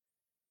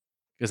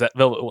 Because that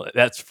velvet one,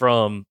 that's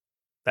from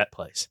that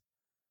place.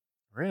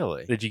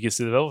 Really? Did you get to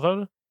see the velvet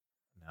photo?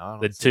 No, I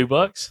don't the see $2?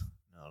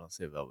 No, I don't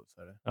see a velvet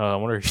photo. I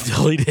wonder if you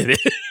deleted it.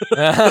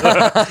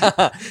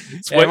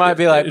 It might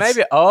be like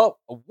maybe. Oh,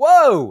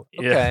 whoa!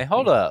 Okay, Yeah.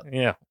 hold up.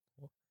 Yeah.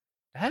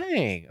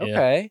 Dang.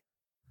 Okay.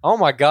 Oh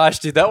my gosh,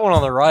 dude, that one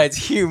on the right is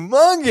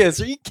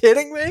humongous. Are you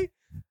kidding me?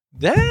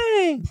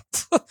 Dang.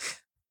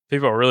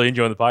 People are really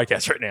enjoying the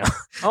podcast right now.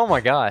 Oh my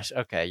gosh.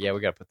 Okay, yeah,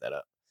 we gotta put that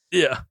up.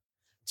 Yeah.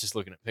 Just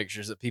looking at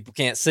pictures that people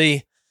can't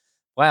see.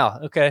 Wow.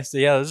 Okay, so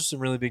yeah, those are some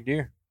really big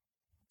deer.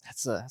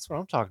 That's what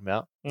I'm talking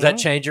about. Does that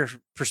change your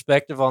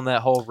perspective on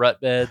that whole rut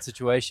bed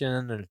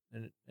situation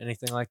and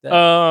anything like that?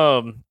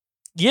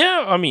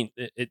 Yeah. I mean,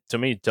 it to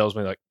me it tells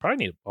me like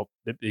probably need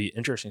it'd be an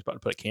interesting spot to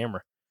put a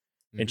camera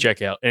and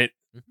check out. And it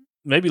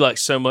maybe like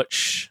so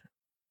much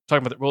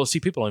talking about that. Well, see,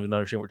 people don't even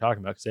understand what we're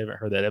talking about because they haven't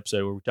heard that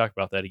episode where we talk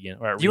about that again.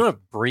 All right, do you want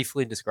to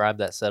briefly describe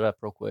that setup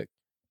real quick?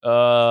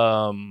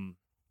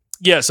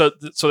 Yeah. So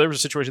there was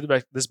a situation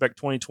back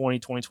 2020,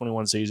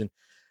 2021 season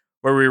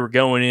where we were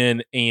going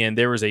in, and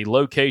there was a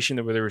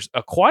location where there was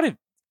quite a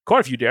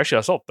few deer. Actually,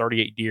 I saw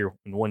 38 deer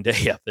in one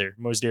day out there.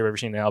 Most deer I've ever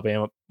seen in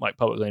Alabama, like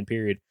public land,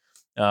 period.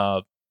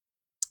 But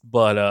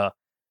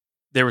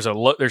there's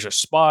a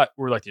spot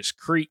where like this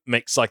creek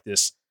makes like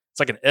this. It's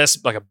like an S,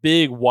 like a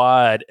big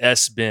wide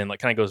S bend, like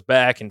kind of goes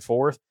back and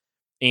forth,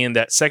 and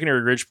that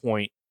secondary ridge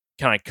point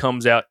kind of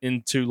comes out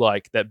into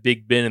like that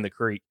big bend in the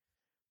creek,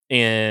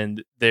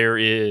 and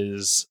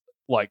there's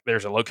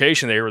a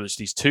location there where there's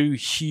these 2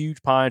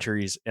 huge pine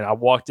trees, and I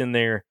walked in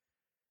there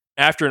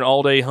after an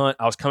all day hunt.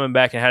 I was coming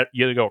back and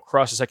you had to go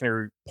across the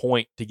secondary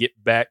point to get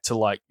back to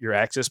like your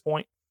access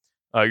point,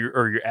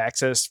 your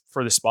access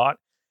for the spot.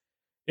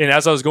 And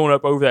as I was going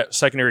up over that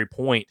secondary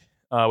point,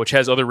 which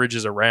has other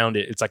ridges around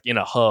it, it's like in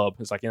a hub.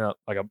 It's like in a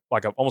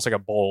almost like a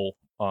bowl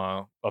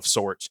of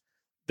sorts.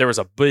 There was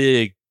a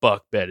big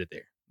buck bedded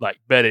there. Like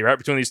bedded right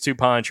between these 2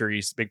 pine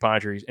trees, big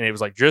pine trees, and it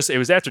was like it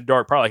was after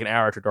dark, probably like an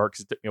hour after dark,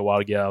 because it took me a while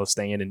to get out of the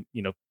stand and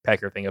pack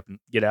everything up and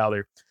get out of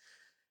there.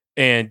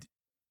 And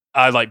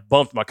I like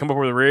bumped him. I come up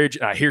over the ridge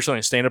and I hear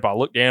something stand up. I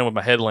look down with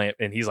my headlamp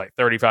and he's like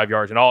 35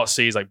 yards, and all I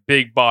see is like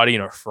big body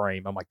and a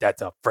frame. I'm like,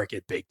 that's a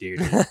freaking big deer.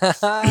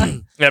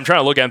 And I'm trying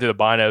to look at him through the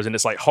binos, and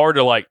it's like hard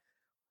to like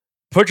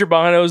put your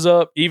binos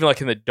up, even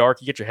like in the dark.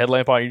 You get your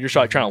headlamp on, you're just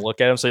like trying to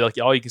look at him, so like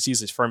all you can see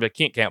is his frame. But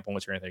can't count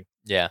points or anything.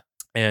 Yeah.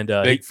 And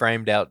big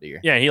framed out deer.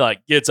 Yeah, he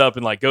like gets up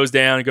and like goes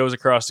down and goes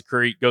across the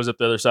creek, goes up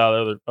the other side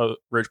of the other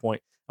ridge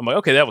point. I'm like,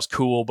 okay, that was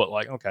cool, but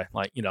like, okay,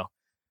 like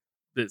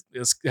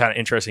it's kind of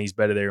interesting. He's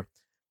better there.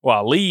 Well,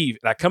 I leave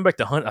and I come back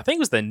to hunt. I think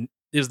it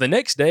was the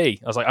next day.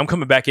 I was like, I'm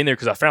coming back in there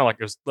because I found like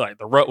it was like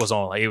the rut was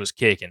on, like it was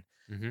kicking.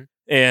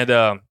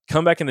 And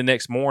come back in the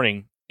next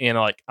morning, and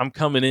like I'm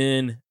coming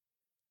in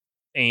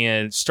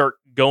and start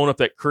going up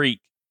that creek,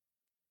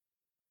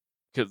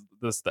 because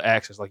this the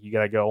access, like you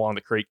got to go along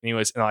the creek.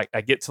 Anyways, and like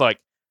I get to like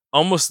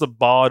almost the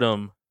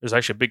bottom. There's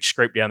actually a big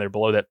scrape down there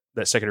below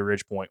that secondary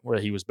ridge point where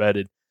he was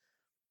bedded,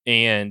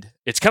 and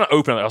it's kind of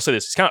open. I'll say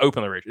this: it's kind of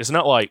open on the ridge. It's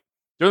not like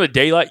during the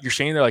daylight you're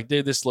standing there like,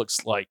 dude, this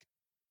looks like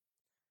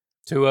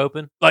Too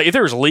open. like if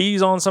there's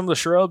leaves on some of the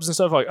shrubs and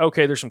stuff, like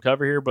okay, there's some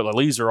cover here, but the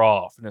leaves are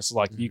off, and it's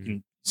like you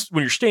can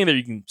when you're standing there,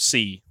 you can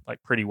see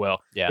like pretty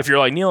well. Yeah. If you're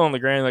like kneeling on the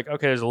ground, like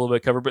okay, there's a little bit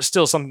of cover, but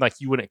still something like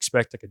you wouldn't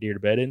expect like a deer to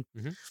bed in.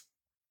 Mhm.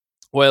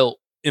 Well,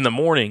 in the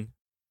morning,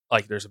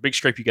 like there's a big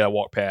scrape you got to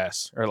walk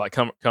past, or like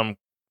come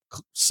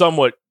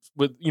somewhat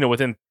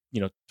within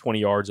 20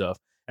 yards of.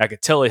 I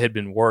could tell it had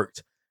been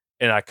worked,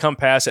 and I come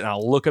past it and I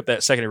look up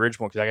that secondary ridge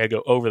point because I got to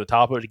go over the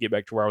top of it to get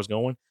back to where I was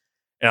going.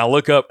 And I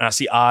look up and I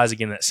see eyes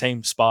again in that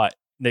same spot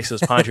next to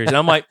those pine trees, and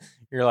I'm like.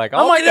 You're like,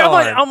 I'm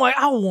like,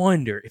 I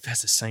wonder if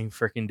that's the same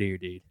freaking deer,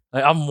 dude.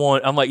 Like, I'm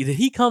like, did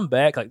he come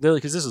back? Like, literally,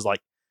 because this is like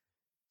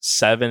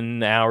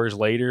 7 hours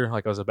later.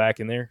 Like, I was back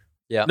in there.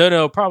 Yeah.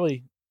 No,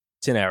 probably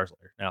 10 hours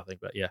later. Now I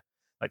think about it. Yeah,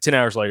 like 10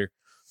 hours later.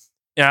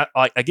 And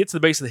I get to the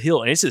base of the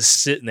hill, and it's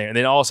just sitting there. And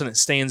then all of a sudden, it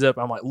stands up.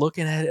 I'm like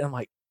looking at it. I'm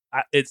like,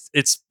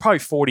 it's probably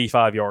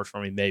 45 yards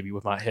from me, maybe,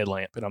 with my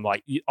headlamp. And I'm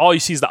like, all you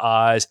see is the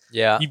eyes.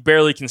 Yeah. You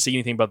barely can see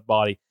anything but the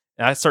body.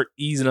 And I start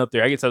easing up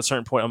there. I get to a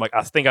certain point. I'm like,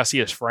 I think I see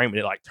his frame, and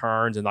it like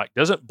turns and like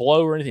doesn't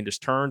blow or anything.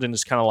 Just turns and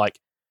just kind of like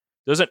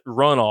doesn't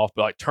run off,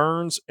 but like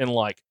turns and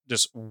like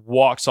just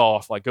walks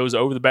off, like goes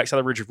over the backside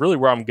of the ridge, really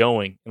where I'm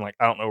going, and like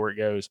I don't know where it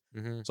goes.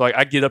 Mm-hmm. So like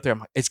I get up there, I'm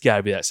like, it's got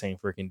to be that same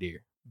freaking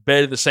deer.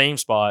 Bed at the same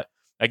spot.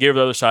 I get over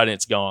the other side, and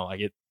it's gone.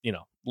 Like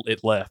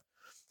it left.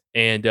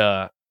 And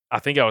I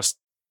think I was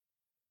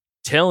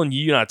telling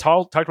you, and I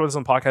talked about this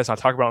on the podcast, and I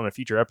talk about it in a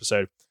future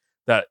episode,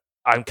 that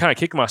I'm kind of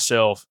kicking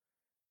myself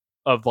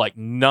of like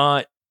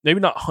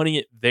maybe not hunting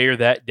it there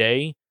that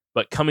day,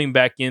 but coming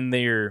back in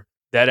there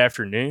that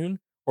afternoon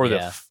or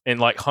and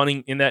like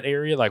hunting in that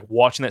area, like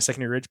watching that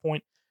secondary ridge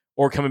point,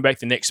 or coming back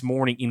the next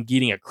morning and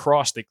getting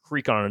across the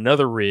creek on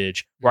another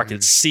ridge where I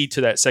could see to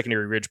that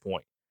secondary ridge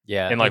point.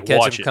 Yeah. And like catch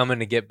watch him it. coming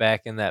to get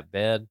back in that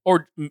bed.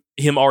 Or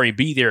him already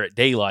be there at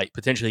daylight,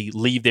 potentially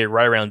leave there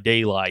right around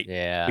daylight.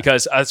 Yeah.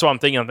 Because that's what I'm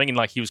thinking. I'm thinking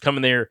like he was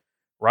coming there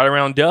right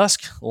around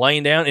dusk,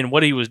 laying down, and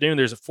what he was doing,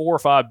 there's 4 or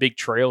 5 big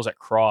trails that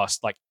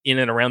crossed like in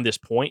and around this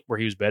point where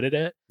he was bedded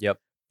at. Yep.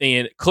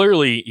 And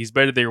clearly he's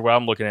bedded there. What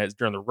I'm looking at is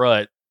during the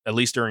rut, at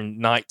least during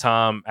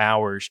nighttime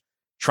hours,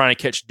 trying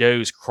to catch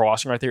does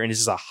crossing right there. And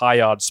this is a high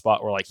odds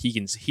spot where like he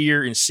can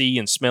hear and see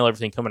and smell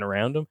everything coming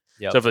around him.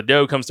 Yep. So if a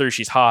doe comes through,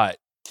 she's hot,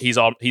 he's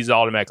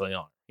automatically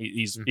on.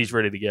 He's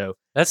ready to go.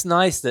 That's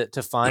nice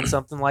to find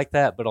something like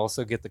that, but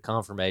also get the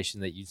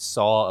confirmation that you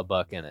saw a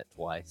buck in it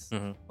twice.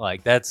 Mhm.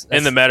 Like that's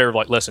In the matter of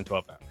like less than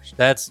 12 hours.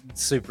 That's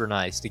super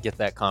nice to get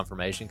that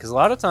confirmation, because a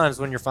lot of times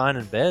when you're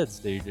finding beds,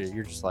 dude,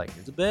 you're just like,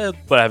 here's a bed.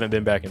 But I haven't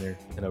been back in there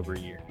in over a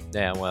year.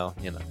 Yeah, well,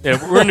 Yeah,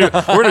 we're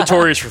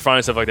notorious for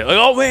finding stuff like that. Like,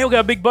 oh man, we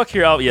got a big buck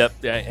here. Oh, yep,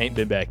 I ain't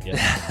been back yet.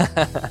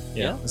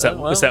 Yeah, it's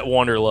that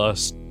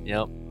wanderlust.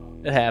 Yep,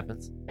 it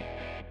happens.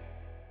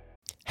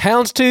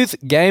 Houndstooth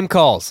Game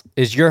Calls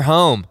is your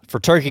home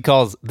for turkey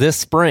calls this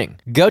spring.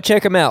 Go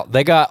check them out.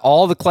 They got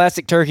all the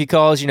classic turkey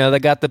calls. You know, they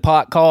got the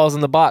pot calls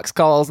and the box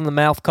calls and the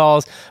mouth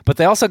calls, but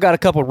they also got a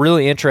couple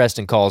really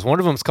interesting calls. One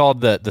of them is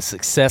called the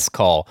success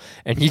call,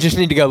 and you just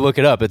need to go look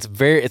it up.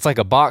 It's like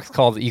a box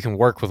call that you can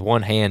work with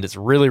one hand. It's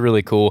really,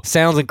 really cool.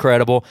 Sounds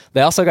incredible.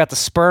 They also got the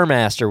Spur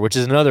Master, which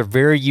is another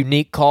very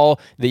unique call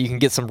that you can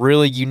get some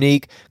really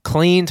unique,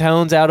 clean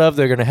tones out of.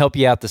 They're going to help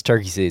you out this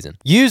turkey season.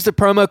 Use the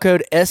promo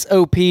code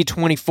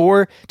SOP24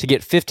 to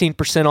get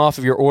 15% off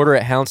of your order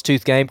at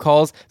Houndstooth Game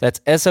Calls. That's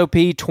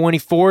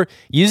SOP24.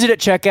 Use it at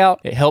checkout.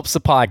 It helps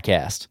the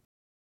podcast.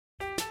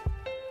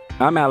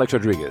 I'm Alex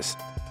Rodriguez.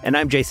 And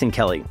I'm Jason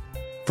Kelly.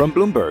 From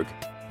Bloomberg,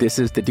 this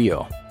is The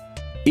Deal.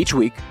 Each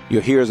week,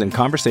 you'll hear us in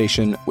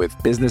conversation with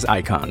business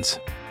icons.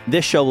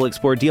 This show will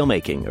explore deal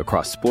making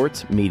across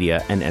sports,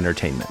 media, and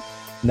entertainment.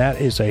 And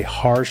that is a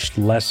harsh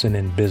lesson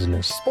in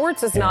business.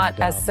 Sports is not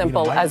as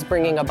simple as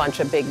bringing a bunch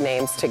of big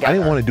names together. I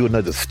didn't want to do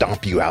another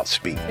stomp you out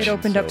speech. It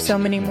opened up so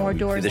many more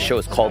doors. The show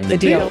is called The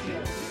Deal.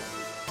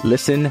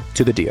 Listen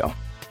to The Deal.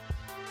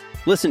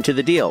 Listen to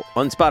The Deal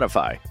on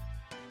Spotify.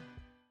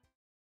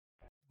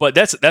 But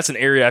that's an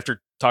area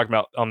after talking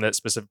about on that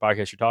specific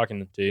podcast you're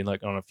talking to, and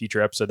like on a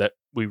future episode that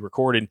we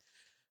recorded,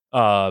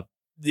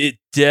 it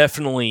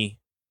definitely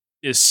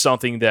is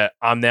something that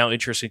I'm now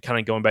interested in kind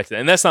of going back to.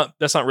 And that's not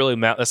really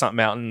that's not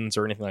mountains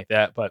or anything like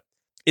that, but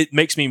it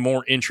makes me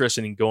more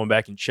interested in going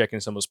back and checking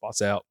some of those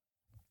spots out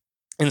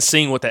and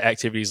seeing what the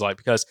activity is like,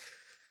 because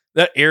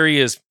that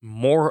area is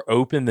more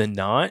open than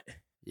not.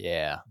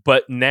 Yeah.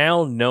 But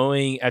now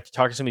knowing, after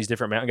talking to some of these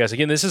different mountain guys,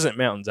 again, this isn't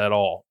mountains at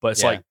all, but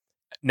it's like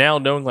now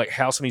knowing like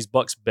how some of these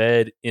bucks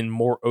bed in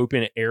more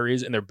open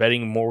areas and they're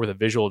bedding more with a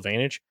visual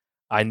advantage,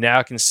 I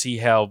now can see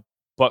how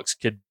bucks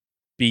could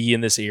be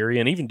in this area,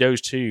 and even does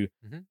too.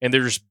 Mm-hmm. And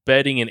they're just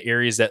bedding in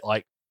areas that,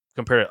 like,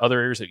 compared to other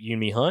areas that you and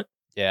me hunt,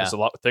 it's a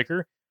lot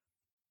thicker.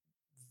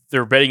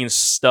 They're bedding in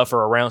stuff or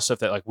around stuff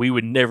that like we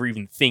would never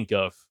even think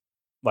of,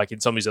 like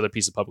in some of these other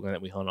pieces of public land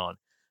that we hunt on.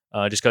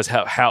 just because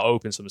how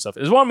open some of the stuff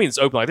is. What I mean, it's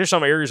open. Like there's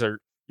some areas that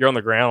you're on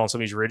the ground on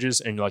some of these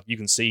ridges, and like you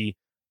can see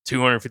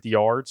 250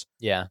 yards.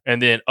 Yeah.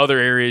 And then other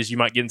areas you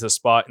might get into a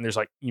spot, and there's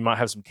like you might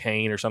have some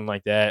cane or something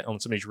like that on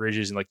some of these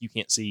ridges, and like you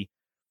can't see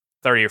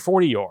 30 or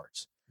 40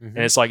 yards. Mm-hmm.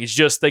 And it's like it's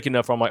just thick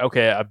enough. I'm like,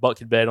 okay, I butt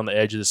could bed on the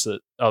edge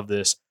of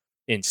this,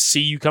 and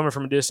see you coming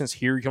from a distance,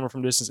 hear you coming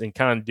from a distance, and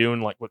kind of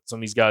doing like what some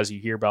of these guys you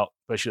hear about,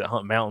 especially that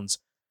hunt mountains,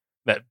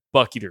 that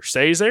buck either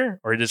stays there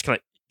or it just kind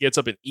of gets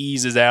up and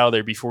eases out of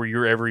there before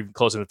you're ever even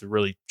close enough to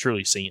really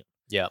truly see him.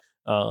 Yeah.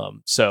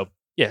 So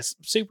yes,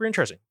 super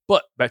interesting.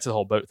 But back to the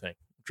whole boat thing.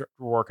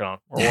 We're working on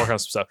some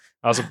stuff.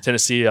 I was up in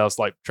Tennessee. I was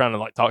like trying to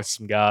like talk to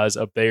some guys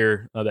up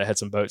there that had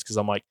some boats because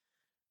I'm like,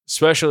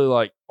 especially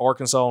like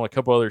Arkansas and a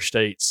couple other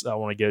states I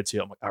want to go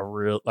to. I'm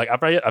like,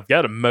 I've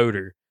got a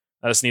motor.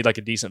 I just need like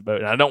a decent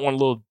boat, and I don't want a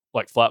little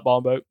like flat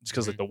bottom boat just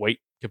because like the weight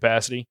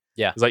capacity.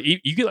 Yeah, it's like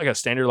you get like a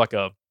standard like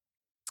a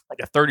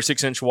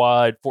 36-inch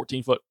wide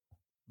 14-foot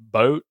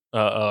boat,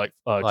 like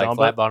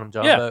flat bottom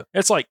John boat.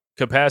 It's like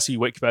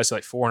weight capacity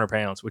like 400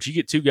 pounds, which you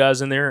get two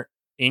guys in there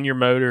in your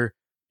motor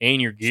and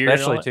your gear,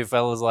 especially two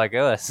fellas like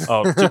us.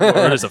 Oh,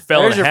 there's a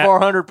fella. There's your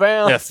 400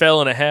 pounds. Yeah,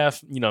 fell and a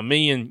half.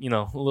 Me and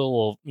a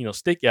little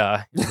stick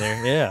guy in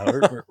there. Yeah,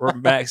 we're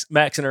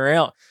maxing her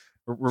out.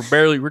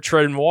 We're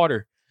treading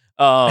water.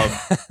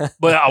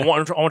 But I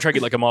want to try to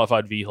get like a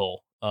modified V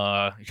hull.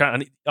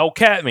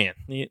 Catman,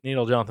 need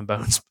old Jonathan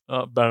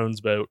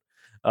Bones boat.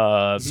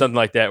 Something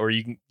like that where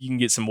you can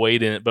get some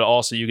weight in it, but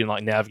also you can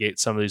like navigate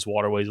some of these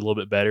waterways a little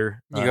bit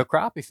better. You go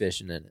crappie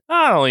fishing in it.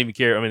 I don't even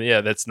care. I mean,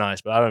 yeah, that's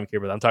nice, but I don't even care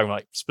about that. I'm talking about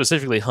like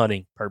specifically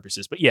hunting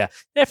purposes. But yeah,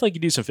 definitely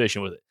could do some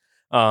fishing with it.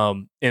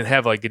 And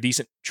have like a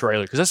decent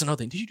trailer, because that's another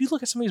thing. Did you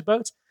look at some of these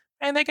boats?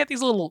 Man, they got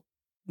these little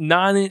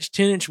 9-inch,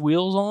 10-inch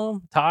wheels on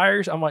them,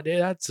 tires. I'm like, dude,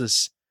 that's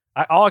just.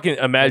 All I can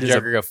imagine is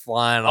go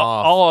flying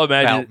off. All I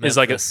imagine is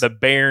like the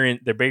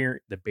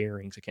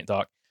bearings. I can't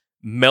talk.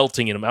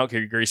 Melting in them. I don't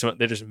care your grease them.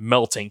 They're just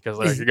melting because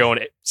like you're going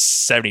at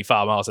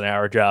 75 miles an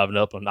hour driving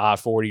up on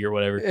I-40 or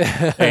whatever,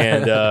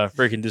 and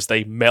freaking just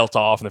they melt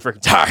off and the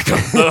freaking tire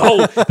comes.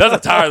 That's a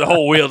tire. The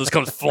whole wheel just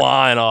comes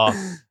flying off.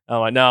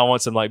 I'm like, no, I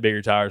want some like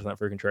bigger tires on that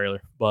freaking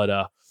trailer.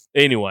 But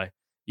anyway,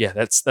 yeah,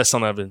 that's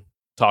something I've been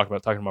talking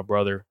to my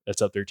brother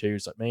that's up there too.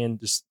 It's like, man,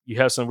 just you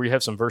have some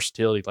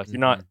versatility. Like you're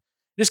not.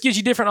 Just gives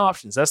you different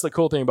options. That's the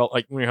cool thing about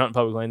like when you're hunting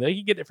public land.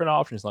 You get different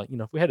options. Like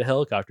if we had a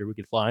helicopter, we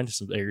could fly into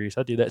some areas.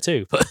 I'd do that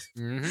too. But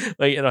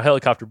like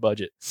helicopter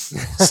budget.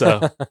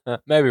 So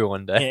maybe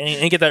one day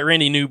and get that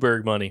Randy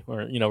Newberg money,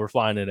 or we're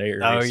flying in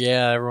areas. Oh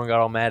yeah, everyone got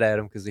all mad at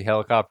him because he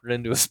helicoptered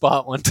into a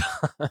spot one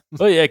time.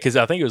 Oh yeah, because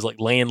I think it was like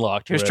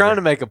landlocked. He was trying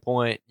to make a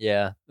point,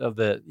 of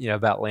the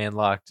about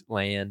landlocked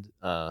land,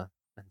 and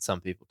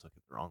some people took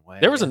it the wrong way.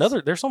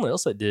 There's someone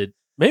else that did.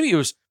 Maybe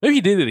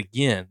he did it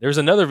again. There's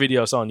another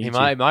video I saw on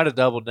YouTube. He might have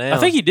doubled down. I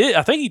think he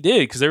did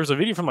because there was a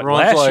video from like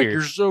last year.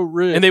 You're so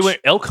rich. And they went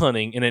elk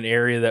hunting in an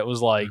area that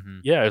was like,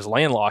 it was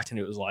landlocked, and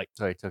it was like.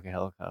 So he took a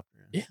helicopter.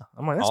 Yeah,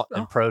 I'm like that's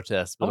in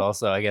protest, but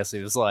also I guess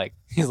he's like,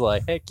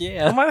 heck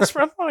yeah. I'm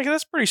like,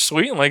 that's pretty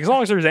sweet. And like as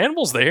long as there's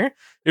animals there,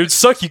 it would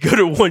suck. You go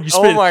to one, you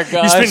spend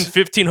you spend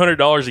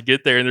 $1,500 to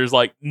get there, and there's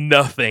like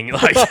nothing.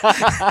 Like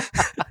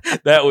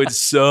that would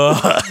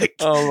suck.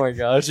 Oh my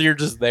gosh, you're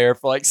just there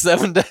for like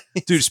 7 days.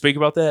 Dude, speak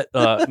about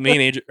that.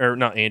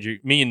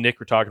 Me and Nick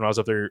were talking when I was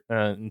up there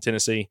in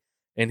Tennessee.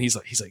 And he's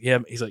like,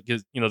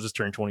 just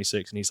turned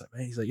 26. And he's like,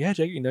 man, yeah,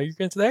 Jake, you're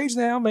getting to the age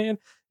now, man.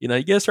 You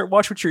gotta start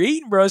watching what you're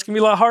eating, bro. It's gonna be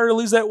a lot harder to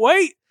lose that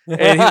weight.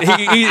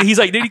 And he's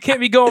like, dude, you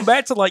can't be going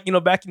back to like,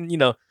 back in,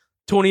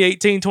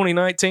 2018,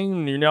 2019.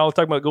 And you're now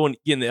talking about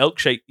getting the elk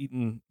shape,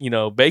 eating,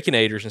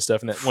 Baconators and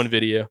stuff in that one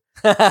video.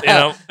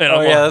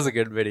 That's a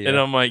good video. And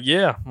I'm like,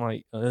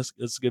 that's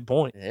a good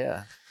point. Yeah.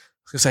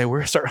 I was gonna say, we're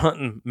gonna start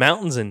hunting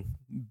mountains and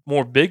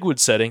more bigwood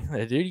setting.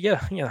 Dude,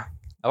 yeah.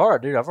 I've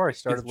already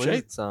started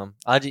losing some.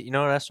 You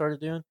know what I started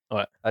doing?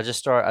 What? I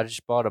just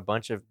bought a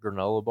bunch of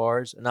granola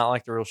bars, not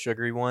like the real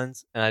sugary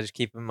ones, and I just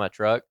keep them in my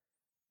truck.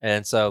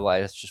 And so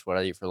like that's just what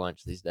I eat for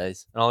lunch these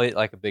days. And I'll eat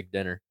like a big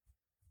dinner.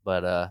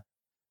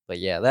 But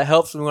yeah, that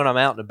helps me when I'm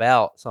out and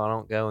about, so I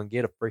don't go and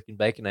get a freaking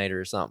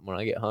Baconator or something. When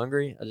I get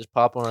hungry, I just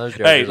pop one of those.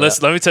 Hey,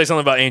 let me tell you something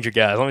about Andrew,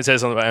 guys. Let me tell you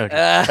something about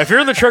Andrew. If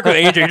you're in the truck with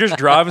Andrew, you're just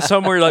driving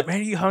somewhere, you're like,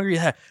 man, are you hungry?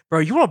 Yeah. Bro,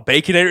 you want a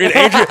Baconator? And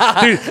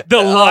Andrew, dude,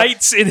 the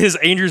lights in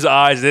Andrew's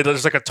eyes,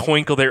 there's like a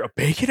twinkle there. A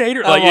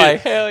Baconator? Like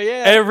hell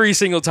yeah. Every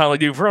single time,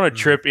 like, dude, if we're on a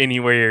trip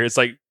anywhere, it's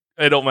like,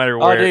 it don't matter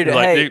where. Oh, dude,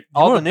 like,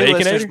 all the new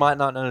listeners might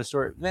not know the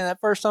story. Man,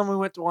 that first time we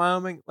went to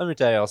Wyoming, let me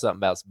tell y'all something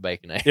about some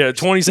Baconator. Yeah,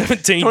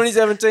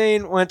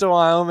 2017, went to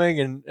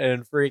Wyoming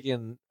and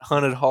freaking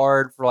hunted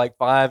hard for like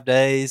 5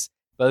 days.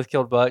 Both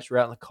killed bucks. We're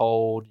out in the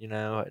cold,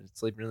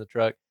 sleeping in the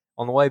truck.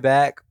 On the way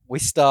back, we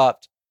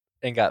stopped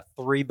and got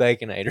 3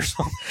 Baconators.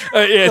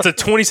 It's a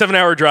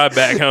 27-hour drive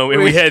back home,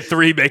 and we had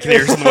 3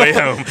 Baconators on the way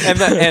home.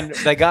 and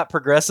they got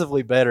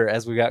progressively better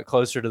as we got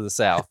closer to the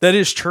south. That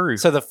is true.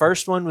 So the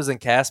first one was in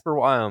Casper,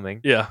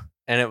 Wyoming. Yeah.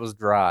 And it was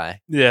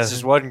dry. Yeah. It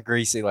just wasn't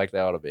greasy like they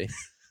ought to be.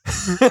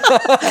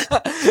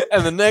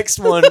 And the next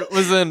one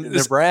was in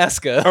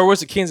Nebraska. Or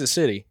was it Kansas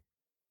City?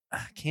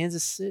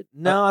 Kansas City.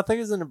 No, I think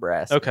it was in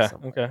Nebraska. Okay.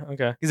 somewhere.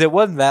 Okay. Because it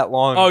wasn't that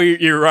long. Oh,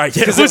 you're right.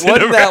 Yeah, because it wasn't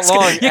that Nebraska.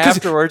 long Yeah, 'cause-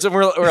 afterwards, and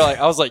we're like,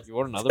 I was like, you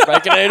want another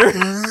Baconator?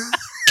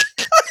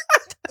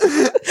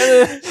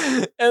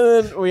 and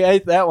then we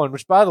ate that one.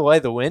 Which, by the way,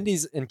 the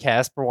Wendy's in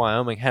Casper,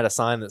 Wyoming, had a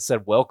sign that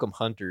said "Welcome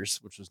Hunters,"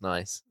 which was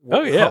nice.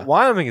 Oh, yeah.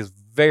 Wyoming is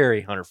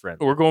very hunter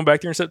friendly. We're going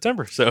back there in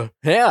September. So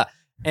Yeah,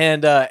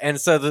 and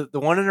so the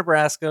one in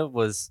Nebraska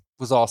was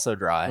also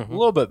dry, a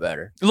little bit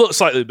better, a little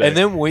slightly better. and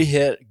then we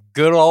hit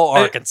good old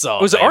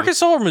Arkansas. was it baby.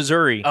 Arkansas or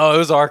Missouri? Oh, it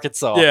was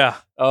Arkansas. Yeah.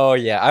 Oh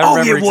yeah, I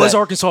remember. it was that.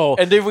 Arkansas.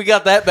 And dude, we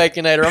got that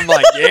Baconator. I'm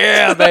like,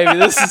 yeah, baby,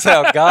 this is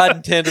how God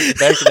intended the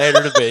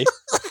Baconator to be.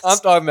 I'm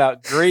talking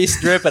about grease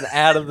dripping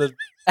out of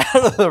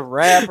the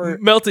wrapper.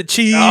 Melted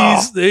cheese.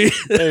 Oh. Dude.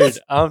 Dude,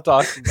 I'm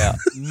talking about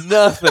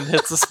nothing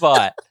hits the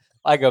spot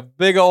like a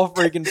big old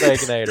freaking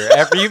Baconator.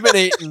 After you've been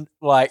eating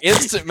like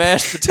instant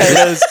mashed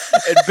potatoes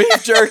and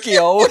beef jerky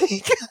all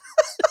week.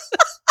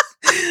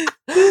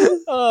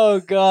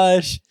 Oh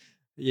gosh.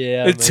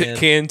 Yeah, It's man.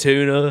 canned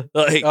tuna.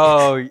 Like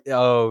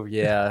Oh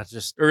yeah,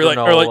 just or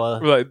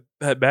granola. like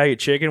that bag of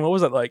chicken. What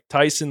was that like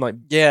Tyson like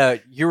Yeah,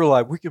 you were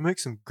like, we can make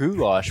some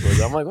goulash with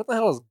it. I'm like, what the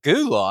hell is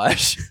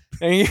goulash?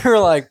 And you were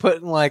like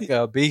putting like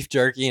beef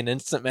jerky and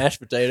instant mashed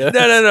potatoes.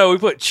 No. We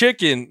put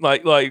chicken,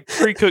 like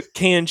pre-cooked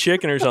canned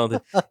chicken or something.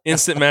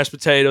 Instant mashed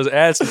potatoes.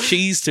 Add some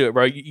cheese to it,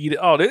 bro. You eat it.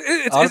 Oh,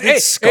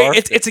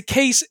 it's a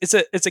case. It's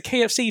a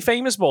KFC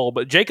famous bowl,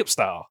 but Jacob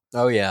style.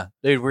 Oh yeah,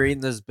 dude, we're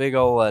eating this big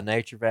old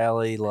Nature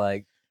Valley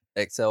like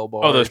XL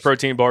bars. Oh, those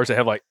protein bars that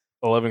have like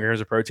 11 grams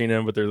of protein in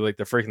them, but they're like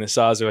the freaking the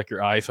size of like your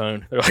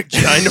iPhone. They're like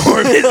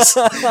ginormous.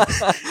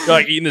 You're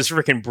like eating this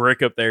freaking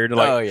brick up there. And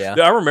like, oh yeah,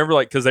 I remember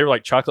like because they were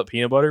like chocolate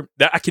peanut butter.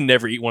 That I can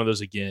never eat one of those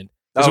again.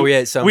 Oh, we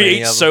ate so many. We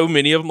ate so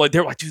many of them. Like they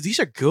were like, dude, these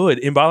are good.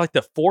 And by like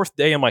the fourth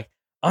day, I'm like,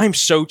 I'm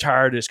so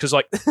tired of this because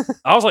like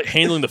I was like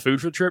handling the food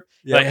for the trip.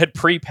 Yep. And I had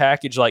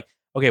pre-packaged like,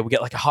 okay, we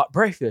got like a hot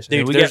breakfast.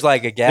 And Dude, we there's got,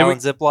 like a gallon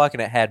Ziploc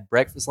and it had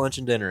breakfast, lunch,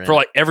 and dinner in for it.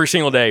 like every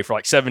single day for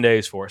like 7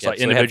 days for us, Yep, like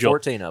so it had individual.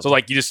 14 of So them.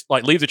 like you just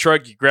like leave the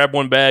truck, you grab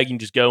one bag, and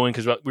just go in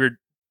because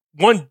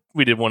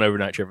we did one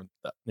overnight trip.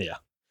 Yeah.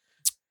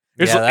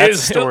 That's a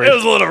story. It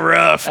was a little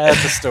rough.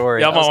 That's a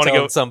story. Yeah, I I might was want to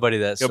telling go somebody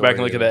that go story back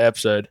and look the at other that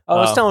episode. I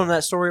was telling them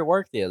that story at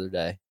work the other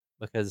day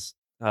because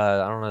I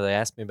don't know. They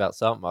asked me about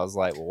something. I was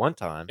like, well, one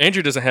time.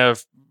 Andrew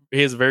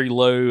he has a very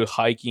low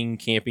hiking,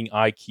 camping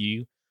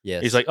IQ.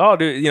 Yes. He's like, oh,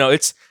 dude,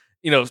 it's,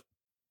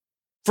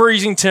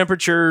 freezing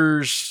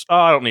temperatures. Oh,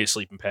 I don't need a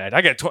sleeping pad.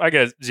 I got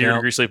a 0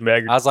 degree sleeping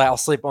bag. I was like, I'll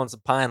sleep on some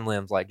pine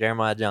limbs like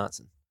Jeremiah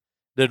Johnson.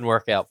 Didn't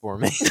work out for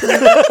me. He's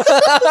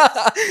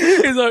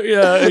like,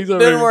 yeah,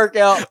 Didn't work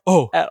out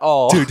at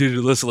all. Dude,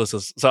 listen.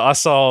 So I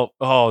saw,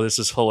 this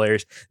is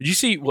hilarious. Did you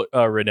see what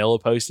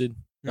Ranella posted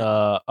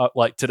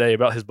like today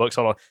about his books?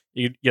 Hold on.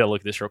 You gotta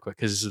look at this real quick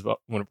because this is what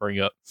I want to bring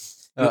up.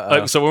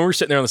 So when we were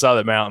sitting there on the side of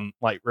the mountain,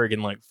 like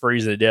friggin' like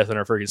freezing to death in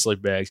our freaking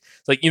sleeping bags,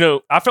 it's like,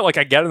 I felt like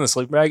I got in the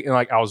sleeping bag and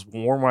like I was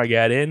warm when I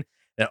got in,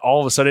 and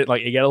all of a sudden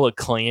like it got a little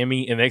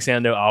clammy, and next thing I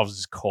know I was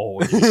just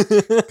cold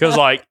because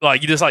like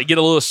you just like get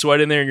a little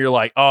sweat in there and you're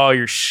like, oh,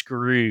 you're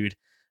screwed.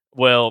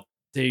 Well,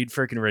 dude,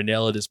 freaking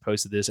Ranella just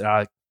posted this and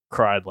I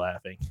cried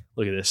laughing.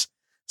 Look at this.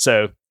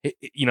 So he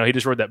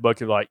just wrote that book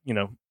of like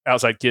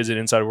outside kids and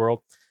inside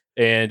world,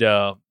 and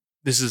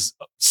this is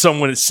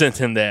someone that sent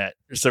him that.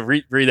 So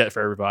read that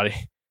for everybody.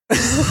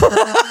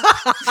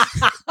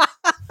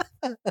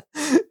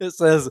 It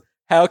says,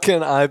 how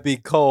can I be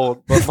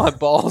cold, but my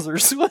balls are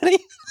sweaty?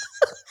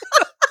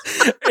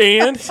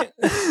 And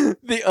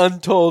the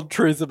untold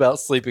truth about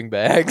sleeping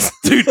bags.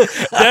 dude,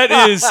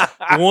 that is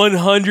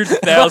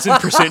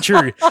 100,000%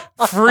 true.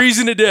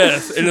 Freezing to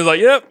death. And it's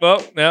like, yep,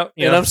 well, now,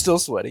 And I'm still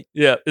sweaty.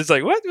 yeah. It's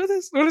like, what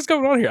is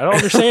going on here? I don't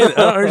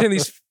understand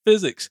these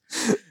physics.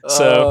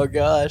 So, Oh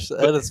gosh,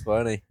 that is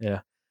funny.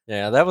 Yeah.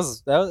 Yeah, that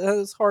was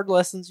hard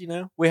lessons,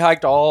 We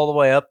hiked all the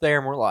way up there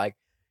and we're like,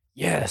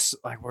 yes,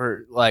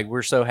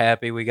 we're so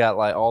happy we got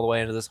like all the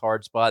way into this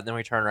hard spot, and then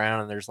we turn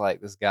around and there's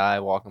like this guy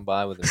walking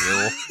by with a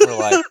mule. We're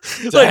like,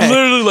 like dang.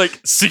 literally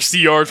like 60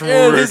 yards from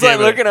where And we were he's like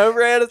camping. looking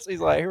over at us. He's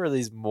like, who are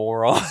these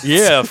morons?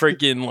 Yeah,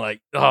 freaking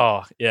like,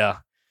 oh, yeah.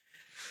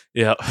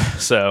 Yeah.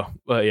 So,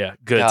 but yeah,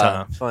 good God,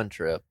 time. Fun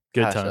trip.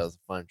 Good Gosh, time. That was a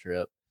fun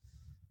trip.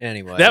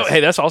 Anyway.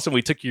 That's awesome.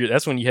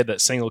 That's when you had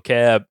that single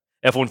cab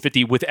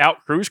F-150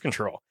 without cruise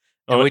control.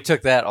 and we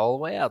took that all the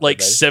way out. Like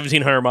there,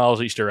 1,700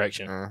 miles each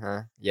direction.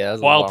 Uh-huh. Yeah. that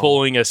was a While long-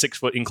 pulling a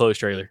 6-foot enclosed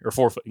trailer or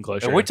 4-foot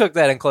enclosed And trailer. we took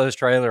that enclosed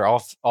trailer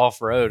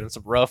off road and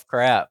some rough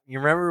crap. You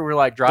remember we were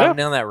like driving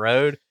down that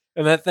road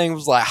and that thing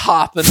was like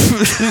hopping.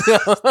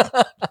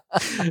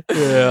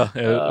 yeah.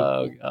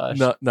 Oh gosh.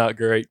 Not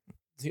great.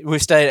 We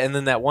stayed, and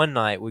then that one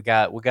night we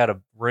got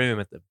a room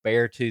at the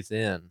Beartooth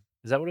Inn.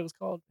 Is that what it was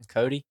called?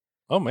 Cody?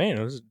 Oh man,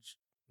 it was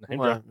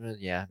Well,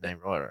 yeah, name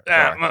whatever.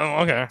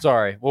 okay.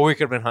 Sorry. Well, we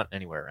could have been hunting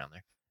anywhere around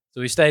there. So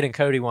we stayed in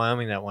Cody,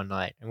 Wyoming that one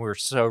night, and we were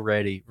so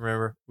ready.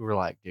 Remember, we were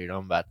like, dude,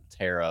 I'm about to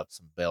tear up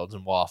some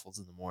Belgian waffles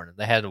in the morning.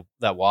 They had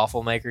that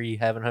waffle maker you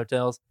have in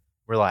hotels.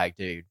 We're like,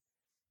 dude,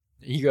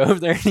 you go over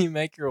there and you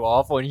make your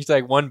waffle, and you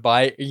take one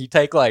bite, and you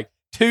take like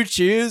 2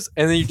 chews,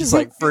 and then you just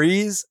like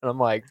freeze. And I'm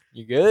like,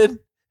 you good?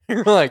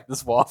 You're like,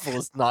 this waffle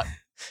is not.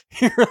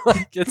 You're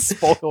like, it's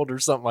spoiled or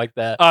something like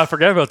that. I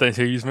forgot about that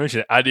until you just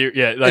mentioned it. I do,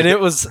 yeah. Like, And it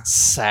was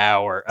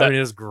sour. I mean, it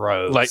was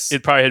gross. like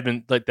it probably had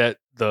been like that.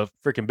 The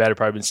freaking batter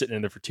probably been sitting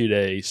in there for 2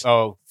 days.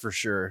 Oh, for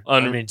sure. I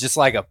mean, just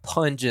like a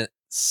pungent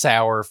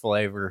sour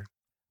flavor.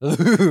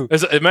 Ooh.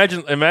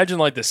 Imagine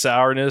like the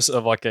sourness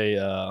of like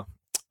a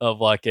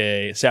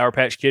Sour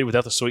Patch Kid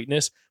without the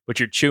sweetness, but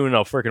you're chewing a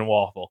freaking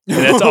waffle. And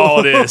that's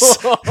all it is.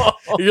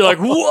 You're like,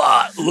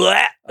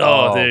 what?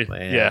 Oh, dude.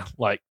 Man. Yeah,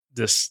 like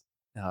this.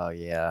 Oh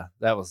yeah,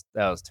 that was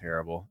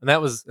terrible. And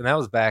that was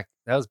back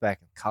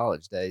in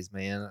college days,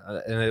 man.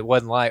 And it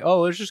wasn't like,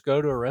 oh, let's just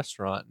go to a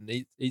restaurant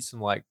and eat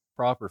some like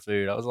proper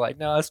food. I was like,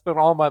 no, I spent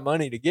all my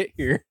money to get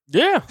here.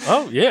 Yeah.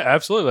 Oh yeah,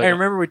 absolutely. I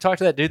remember we talked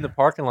to that dude in the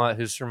parking lot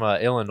who's from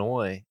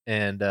Illinois,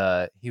 and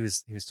he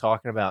was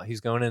talking about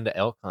he's going into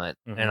elk hunt,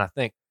 and I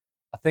think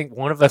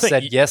one of us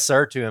said yes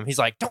sir to him. He's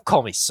like, don't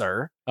call me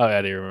sir. Oh yeah,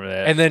 I do remember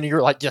that. And then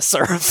you're like, yes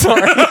sir, I'm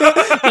sorry,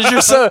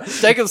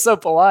 because Jacob's so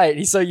polite.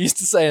 He's so used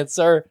to saying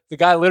sir. The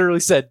guy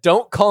literally said,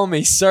 don't call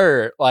me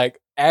sir,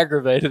 like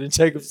aggravated, and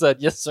Jacob said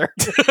yes sir.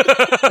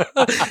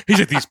 He's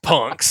like, these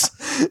punks.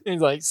 He's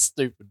like,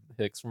 stupid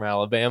hicks from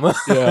Alabama.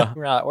 Yeah.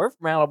 We're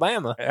from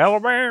Alabama.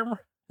 Alabama.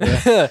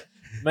 Yeah.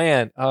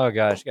 Man, oh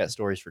gosh, you got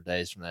stories for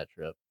days from that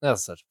trip. That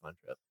was such a fun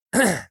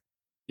trip.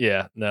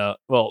 Yeah, no.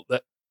 Well,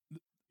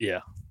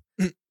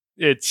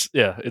 there's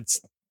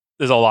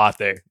a lot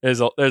there. There's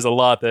a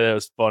lot that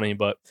was funny,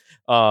 but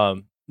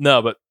no,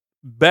 but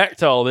back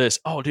to all this.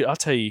 Oh, dude, I'll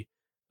tell you.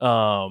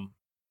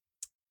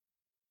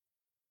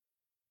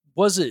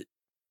 Was it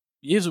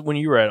when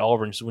you were at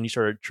Auburn? So when you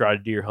started to try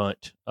to deer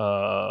hunt,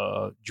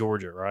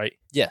 Georgia, right?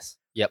 Yes.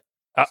 Yep.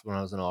 That's when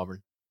I was in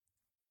Auburn.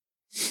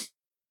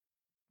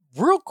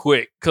 Real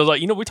quick, because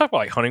like we talked about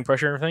like hunting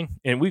pressure and everything,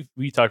 and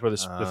we talked about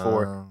this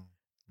before. Mm-hmm.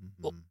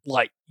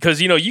 Like,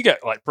 because you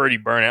got like pretty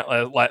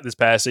burnout like this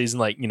past season,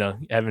 like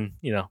having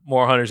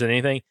more hunters than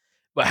anything.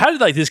 But how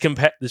did like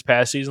this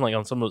past season, like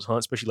on some of those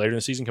hunts, especially later in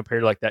the season,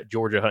 compared to like that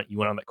Georgia hunt you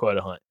went on, that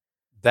quota hunt?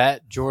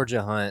 That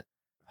Georgia hunt,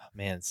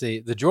 man. See,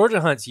 the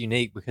Georgia hunt's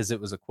unique because it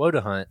was a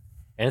quota hunt,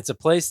 and it's a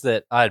place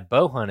that I had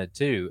bow hunted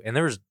too. And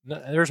there's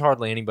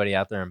hardly anybody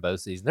out there in bow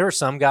season. There were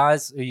some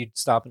guys who you'd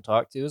stop and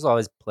talk to. It was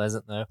always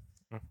pleasant though.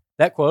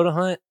 That quota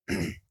hunt,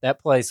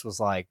 that place was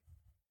like,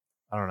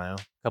 I don't know,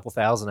 a couple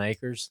thousand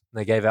acres. And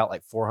they gave out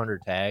like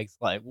 400 tags,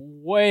 like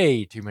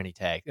way too many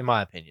tags, in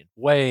my opinion.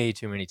 Way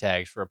too many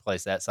tags for a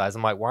place that size.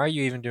 I'm like, why are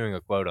you even doing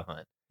a quota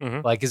hunt?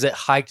 Mm-hmm. Like, is it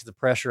hiked the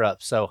pressure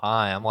up so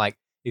high? I'm like,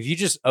 if you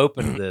just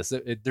opened this,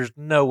 there's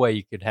no way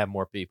you could have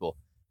more people.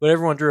 But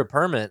everyone drew a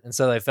permit, and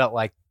so they felt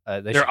like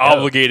they're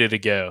obligated to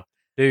go.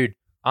 Dude,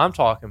 I'm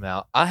talking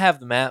about, I have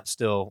the map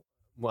still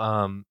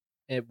on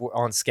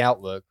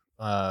Scout Look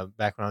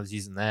back when I was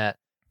using that.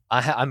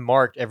 I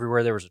marked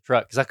everywhere there was a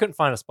truck because I couldn't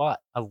find a spot.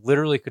 I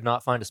literally could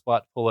not find a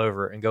spot to pull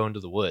over and go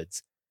into the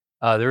woods.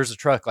 There was a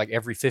truck like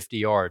every 50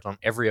 yards on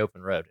every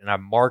open road, and I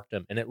marked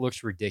them, and it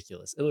looks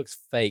ridiculous. It looks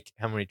fake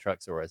how many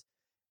trucks there was.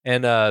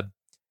 And I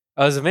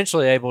was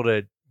eventually able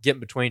to get in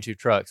between two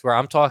trucks where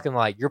I'm talking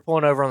like you're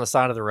pulling over on the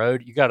side of the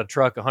road. You got a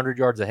truck 100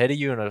 yards ahead of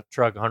you and a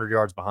truck 100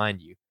 yards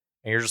behind you.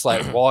 And you're just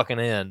like walking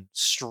in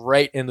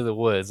straight into the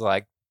woods.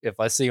 Like, if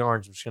I see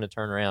orange, I'm just going to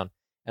turn around.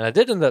 And I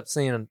did end up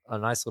seeing a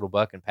nice little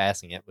buck and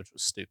passing it, which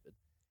was stupid.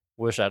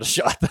 Wish I'd have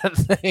shot that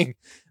thing.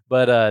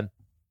 But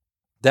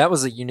that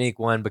was a unique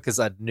one because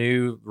I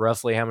knew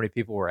roughly how many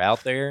people were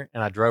out there,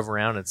 and I drove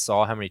around and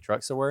saw how many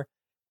trucks there were.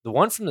 The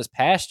one from this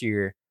past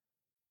year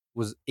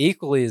was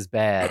equally as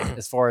bad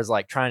as far as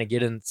like trying to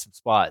get in some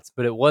spots,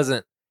 but it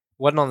wasn't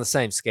on the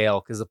same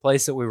scale because the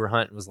place that we were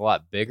hunting was a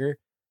lot bigger.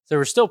 So there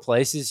were still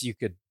places you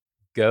could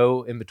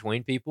go in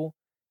between people.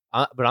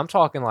 But I'm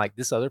talking like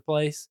this other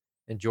place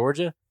in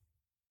Georgia.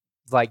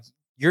 Like,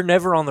 you're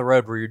never on the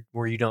road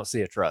where you don't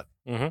see a truck.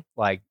 Mm-hmm.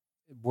 Like,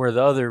 where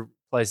the other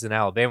place in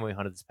Alabama we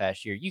hunted this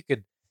past year,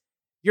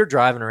 you're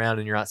driving around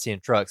and you're not seeing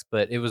trucks,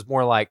 but it was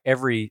more like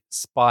every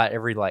spot,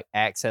 every like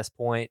access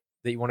point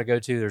that you want to go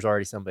to, there's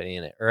already somebody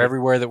in it. Or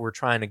everywhere that we're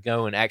trying to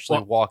go and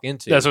actually walk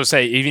into. That's what I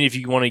say. Even if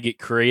you want to get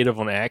creative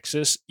on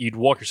access, you'd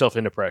walk yourself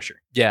into pressure.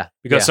 Yeah.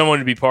 Because someone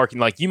would be parking,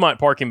 like you might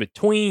park in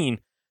between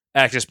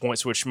access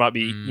points, which might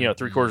be,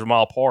 3/4 of a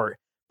mile apart.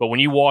 But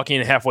when you walk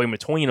in halfway in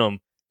between them,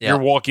 you're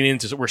walking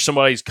into where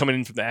somebody's coming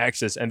in from the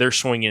access and they're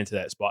swinging into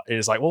that spot. And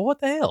it's like, well, what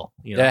the hell?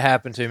 That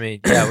happened to me.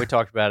 Yeah, we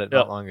talked about it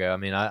not long ago. I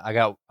mean,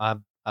 I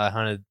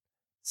hunted,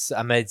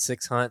 I made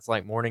 6 hunts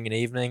like morning and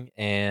evening,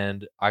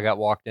 and I got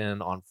walked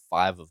in on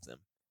 5 of them.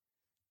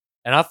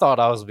 And I thought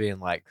I was being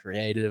like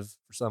creative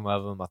for some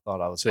of them. I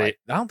thought I was I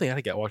don't think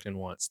I got walked in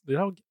once. I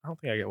don't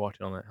think I got walked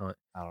in on that hunt.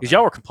 Because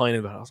y'all were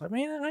complaining about it. I was like,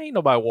 man, I ain't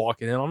nobody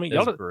walking in on me.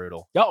 Y'all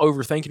brutal. Y'all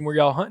overthinking where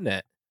y'all hunting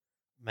at.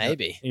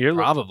 Maybe.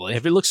 Probably.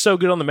 If it looks so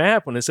good on the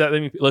map, when it's that,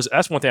 listen,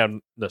 that's one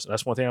thing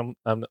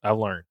I've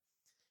learned.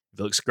 If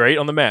it looks great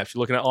on the maps, you're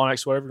looking at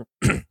Onyx, whatever.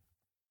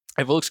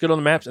 if it looks good on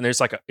the maps and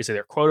there's like is it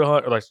a quota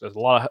hunt or like there's a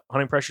lot of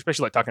hunting pressure,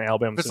 especially like talking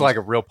Alabama. It's like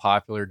a real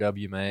popular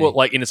WMA. Well,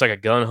 like, and it's like a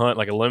gun hunt,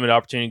 like a limited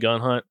opportunity gun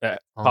hunt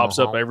that pops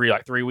up every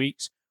like 3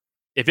 weeks.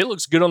 If it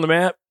looks good on the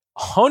map,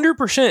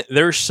 100%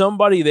 there's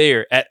somebody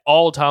there at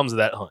all times of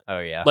that hunt. Oh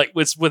yeah. Like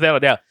it's without a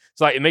doubt.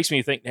 It's like, it makes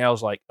me think now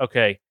is like,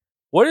 okay,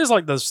 what is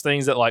like those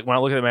things that like when I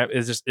look at the map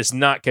is just, it's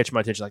not catching my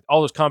attention. Like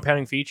all those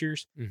compounding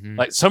features. Mm-hmm.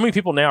 Like so many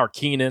people now are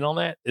keying in on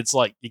that. It's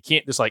like, you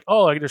can't just like,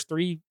 oh, like there's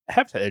 3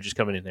 habitat edges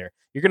coming in there.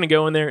 You're going to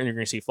go in there and you're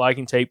going to see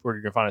flagging tape, or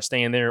you're going to find a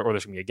stand there, or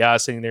there's going to be a guy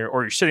sitting there,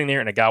 or you're sitting there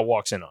and a guy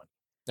walks in on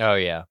you. Oh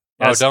yeah.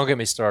 That's, don't get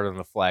me started on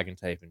the flag and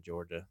tape in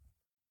Georgia.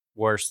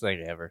 Worst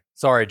thing ever.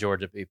 Sorry,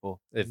 Georgia people.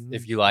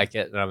 If you like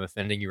it and I'm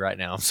offending you right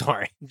now, I'm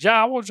sorry.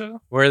 Georgia.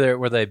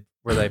 Where they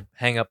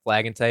hang up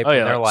flag and tape, Oh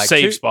yeah, and they're like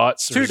save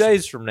spots. 2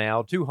 days from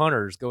now, 2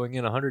 hunters going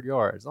in 100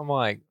 yards. I'm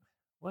like,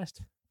 what?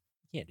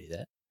 You can't do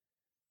that.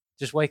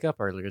 Just wake up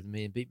earlier than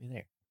me and beat me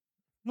there.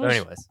 So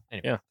anyways.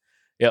 Yeah.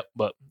 Yep.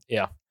 But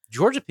yeah.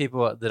 Georgia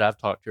people that I've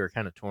talked to are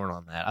kind of torn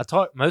on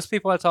that. Most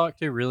people I talk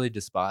to really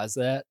despise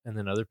that, and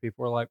then other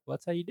people are like, well,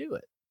 that's how you do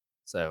it.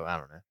 So I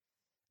don't know.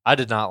 I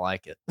did not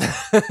like it.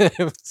 It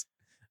was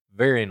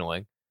very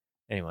annoying.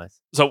 Anyways.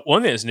 So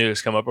one thing that's new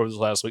has come up over this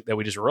last week that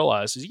we just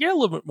realized is you got a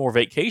little bit more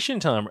vacation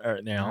time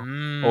right now.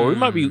 Or we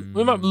might be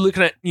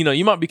looking at,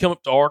 you might be coming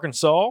up to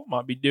Arkansas,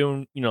 might be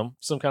doing,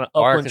 some kind of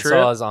upland Arkansas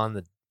trip. is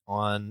on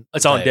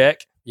It's on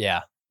deck.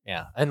 Yeah.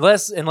 Yeah.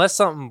 Unless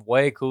something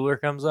way cooler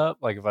comes up,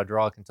 like if I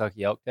draw a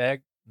Kentucky elk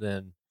tag,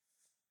 then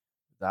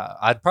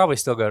I'd probably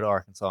still go to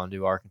Arkansas and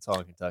do Arkansas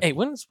and Kentucky. Hey,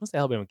 when's the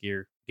Alabama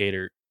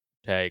Gator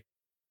tag?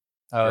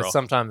 Oh, it's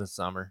sometime this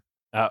summer.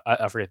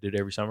 I forget to do it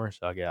every summer,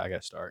 so I got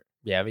to start.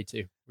 Yeah, me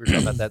too. We were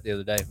talking about that the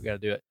other day. We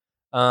got to do it.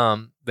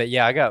 But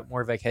yeah, I got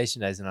more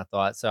vacation days than I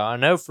thought. So I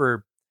know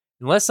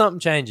unless something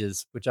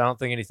changes, which I don't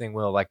think anything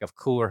will, like a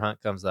cooler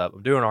hunt comes up,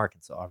 I'm doing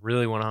Arkansas. I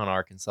really want to hunt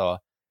Arkansas.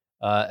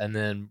 And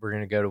then we're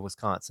going to go to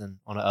Wisconsin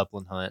on an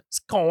upland hunt.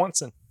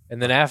 Wisconsin.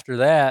 And then after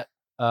that,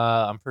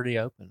 I'm pretty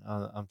open.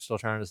 I'm still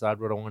trying to decide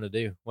what I want to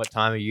do, what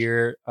time of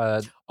year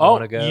I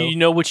want to go. You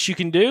know what you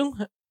can do?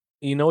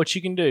 You know what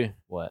you can do?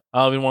 What?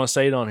 I don't even want to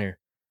say it on here.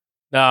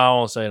 No, I don't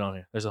want to say it on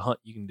here. There's a hunt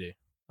you can do.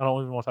 I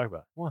don't even want to talk about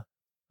it. What?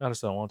 I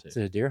just don't want to. Is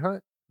it a deer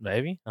hunt?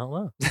 Maybe. I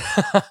don't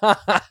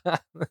know.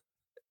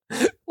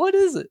 What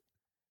is it?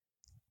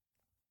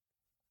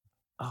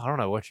 Oh, I don't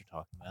know what you're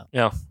talking about.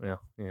 Yeah. You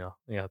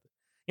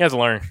have to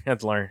learn.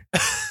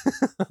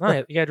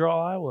 No, you got to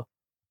draw Iowa.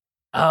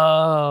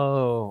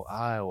 Oh,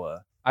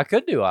 Iowa. I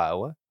could do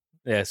Iowa.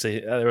 Yeah,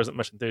 see, there wasn't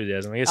much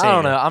enthusiasm. I guess I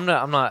don't know. I'm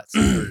not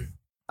super.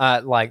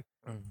 I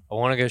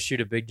want to go shoot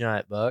a big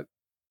giant buck,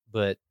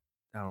 but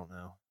I don't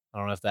know. I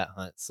don't know if that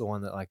hunt's the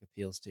one that like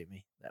appeals to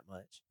me that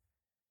much.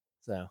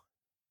 So,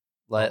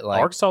 like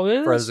Arkansas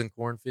is frozen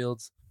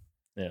cornfields.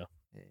 Yeah.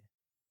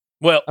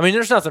 Well, I mean,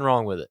 there's nothing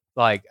wrong with it.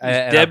 Like,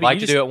 I'd like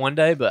to do it one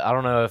day, but I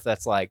don't know if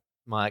that's like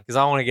because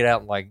I want to get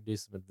out and like do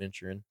some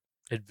adventuring.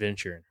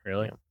 Adventuring,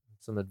 really? Yeah,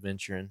 some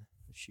adventuring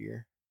this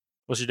year.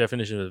 What's your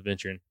definition of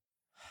adventuring?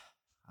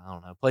 I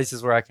don't know.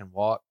 Places where I can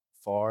walk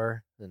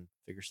far and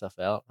figure stuff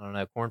out. I don't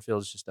know.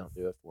 Cornfields just don't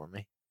do it for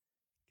me.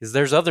 Because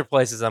there's other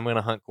places I'm going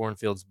to hunt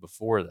cornfields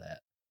before that.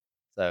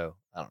 So,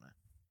 I don't know.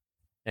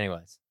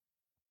 Anyways.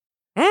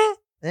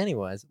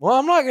 Well,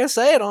 I'm not going to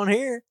say it on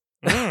here.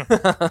 I'm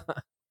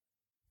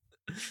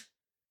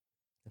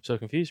so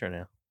confused right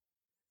now.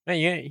 Man,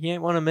 you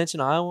ain't want to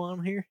mention Iowa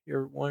on here?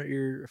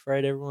 You're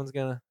afraid everyone's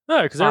going to...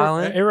 No, because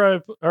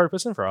everybody already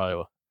puts in for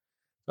Iowa.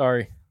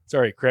 Sorry,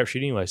 crapshoot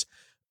anyways.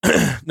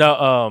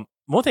 No,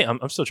 one thing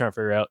I'm still trying to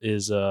figure out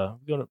is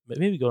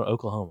maybe go to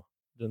Oklahoma.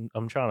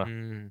 I'm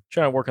trying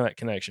to work on that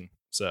connection.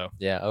 So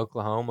yeah,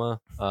 Oklahoma.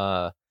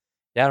 I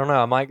don't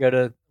know. I might go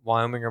to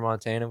Wyoming or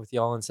Montana with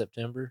y'all in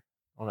September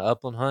on an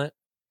upland hunt.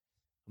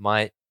 I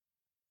might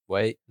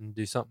wait and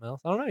do something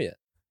else. I don't know yet.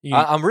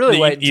 I'm really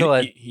waiting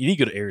until you need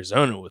to go to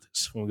Arizona with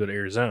us when we go to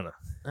Arizona.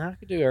 I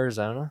could do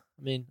Arizona.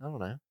 I mean, I don't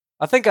know.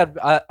 I think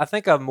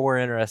I'm more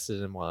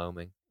interested in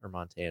Wyoming or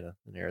Montana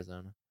than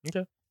Arizona.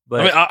 Okay.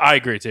 But I mean, I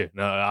agree too.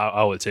 No,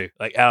 I would too.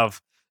 Like out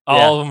of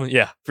all of them,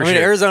 yeah, for sure.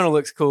 Arizona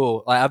looks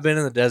cool. Like I've been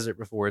in the desert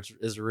before.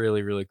 It's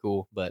really, really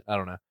cool. But I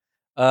don't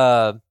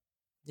know.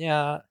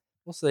 Yeah,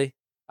 we'll see.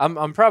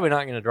 I'm probably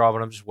not going to draw,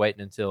 but I'm just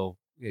waiting until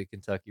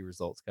Kentucky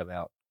results come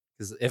out.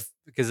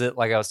 Because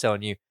like I was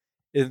telling you,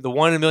 the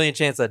 1 in a million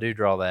chance I do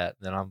draw that,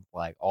 then I'm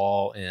like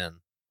all in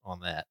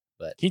on that.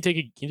 But can you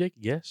take a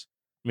guess?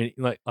 I mean,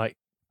 like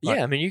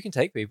yeah. I mean, you can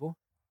take people.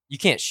 You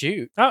can't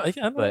shoot. Oh,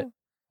 I know.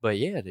 But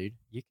yeah, dude,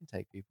 you can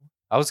take people.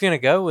 I was gonna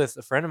go with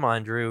a friend of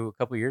mine, Drew, a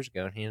couple years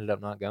ago, and he ended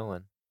up not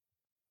going.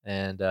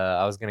 And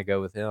I was gonna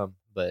go with him,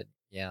 but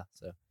yeah,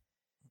 so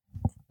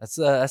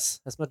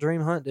that's my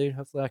dream hunt, dude.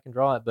 Hopefully, I can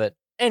draw it. But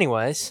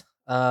anyways,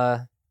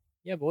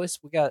 yeah, boys,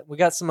 we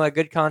got some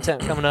good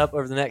content coming up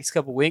over the next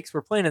couple weeks.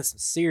 We're planning some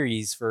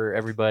series for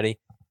everybody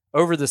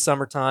over the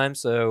summertime,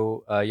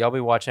 so y'all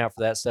be watching out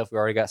for that stuff. We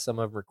already got some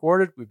of them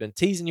recorded. We've been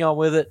teasing y'all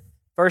with it.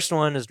 First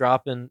one is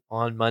dropping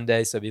on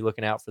Monday, so be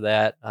looking out for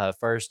that.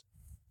 First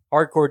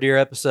hardcore deer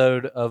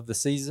episode of the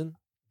season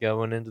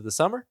going into the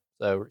summer.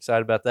 So we're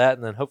excited about that.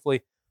 And then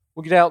hopefully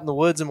we'll get out in the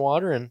woods and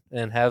water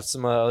and have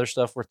some other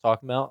stuff worth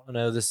talking about. I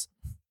know this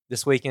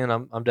weekend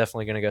I'm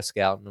definitely going to go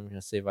scouting. I'm going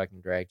to see if I can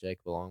drag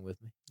Jacob along with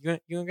me. You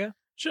going to go?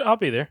 Sure, I'll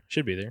be there.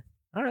 Should be there.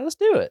 All right, let's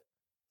do it.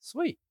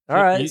 Sweet.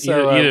 All right.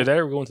 So either that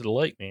or we're going to the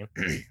lake, man.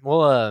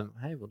 Well,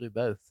 hey, we'll do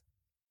both.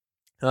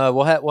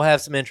 We'll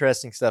have some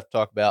interesting stuff to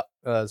talk about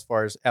as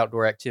far as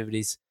outdoor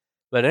activities.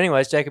 But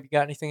anyways, Jacob, you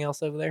got anything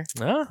else over there?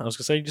 No, I was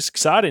gonna say just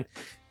excited.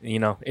 You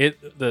know,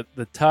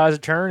 the tides are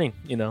turning.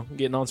 You know,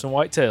 getting on some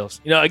whitetails.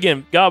 You know,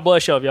 again, God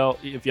bless y'all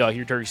if y'all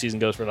hear turkey season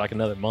goes for like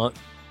another month.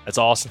 That's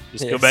awesome.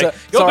 Just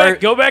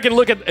go back and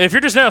look at. If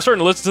you're just now starting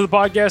to listen to the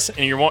podcast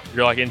and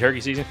you're like in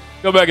turkey season,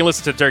 go back and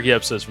listen to the turkey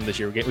episodes from this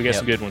year. We got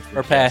some good ones.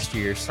 Our past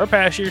years. Our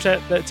past years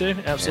had that too.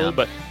 Absolutely. Yeah.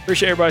 But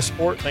appreciate everybody's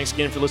support. Thanks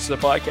again for listening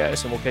to the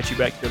podcast, and we'll catch you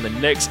back here in the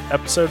next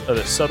episode of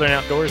the Southern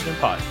Outdoorsman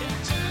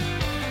Podcast.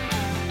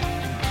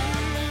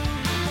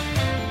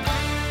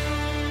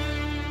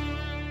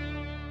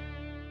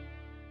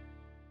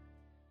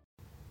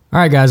 All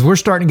right, guys, we're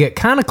starting to get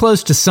kind of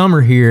close to summer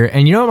here,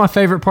 and you know what my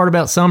favorite part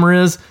about summer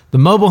is? The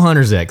Mobile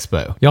Hunters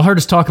Expo. Y'all heard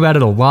us talk about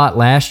it a lot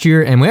last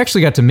year, and we actually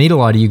got to meet a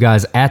lot of you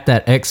guys at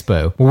that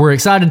expo. Well, we're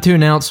excited to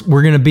announce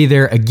we're going to be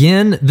there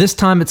again. This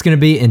time it's going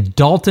to be in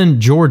Dalton,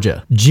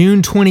 Georgia,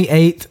 June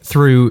 28th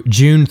through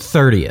June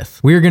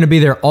 30th. We are going to be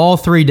there all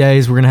 3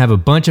 days. We're going to have a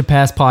bunch of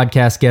past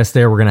podcast guests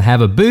there. We're going to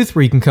have a booth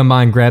where you can come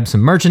by and grab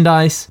some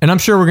merchandise, and I'm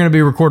sure we're going to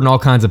be recording all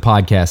kinds of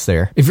podcasts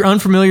there. If you're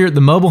unfamiliar,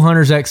 the Mobile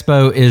Hunters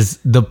Expo is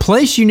the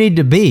place you need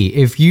to be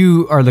if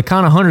you are the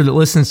kind of hunter that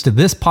listens to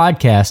this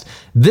podcast.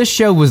 This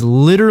show was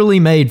literally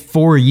made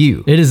for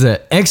you. It is an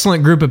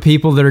excellent group of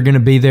people that are going to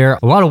be there.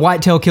 A lot of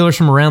whitetail killers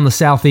from around the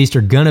Southeast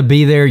are going to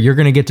be there. You're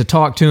going to get to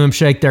talk to them,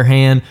 shake their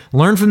hand,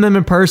 learn from them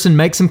in person,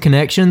 make some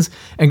connections.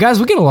 And guys,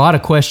 we get a lot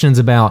of questions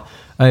about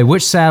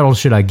which saddle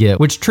should I get?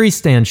 Which tree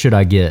stand should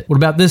I get? What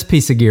about this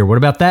piece of gear? What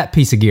about that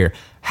piece of gear?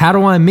 How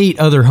do I meet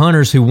other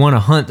hunters who want to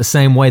hunt the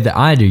same way that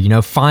I do? You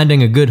know,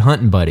 finding a good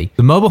hunting buddy.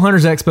 The Mobile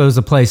Hunters Expo is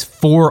a place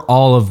for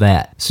all of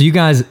that. So you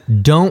guys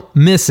don't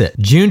miss it.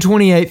 June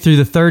 28th through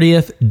the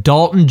 30th,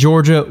 Dalton,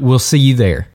 Georgia. We'll see you there.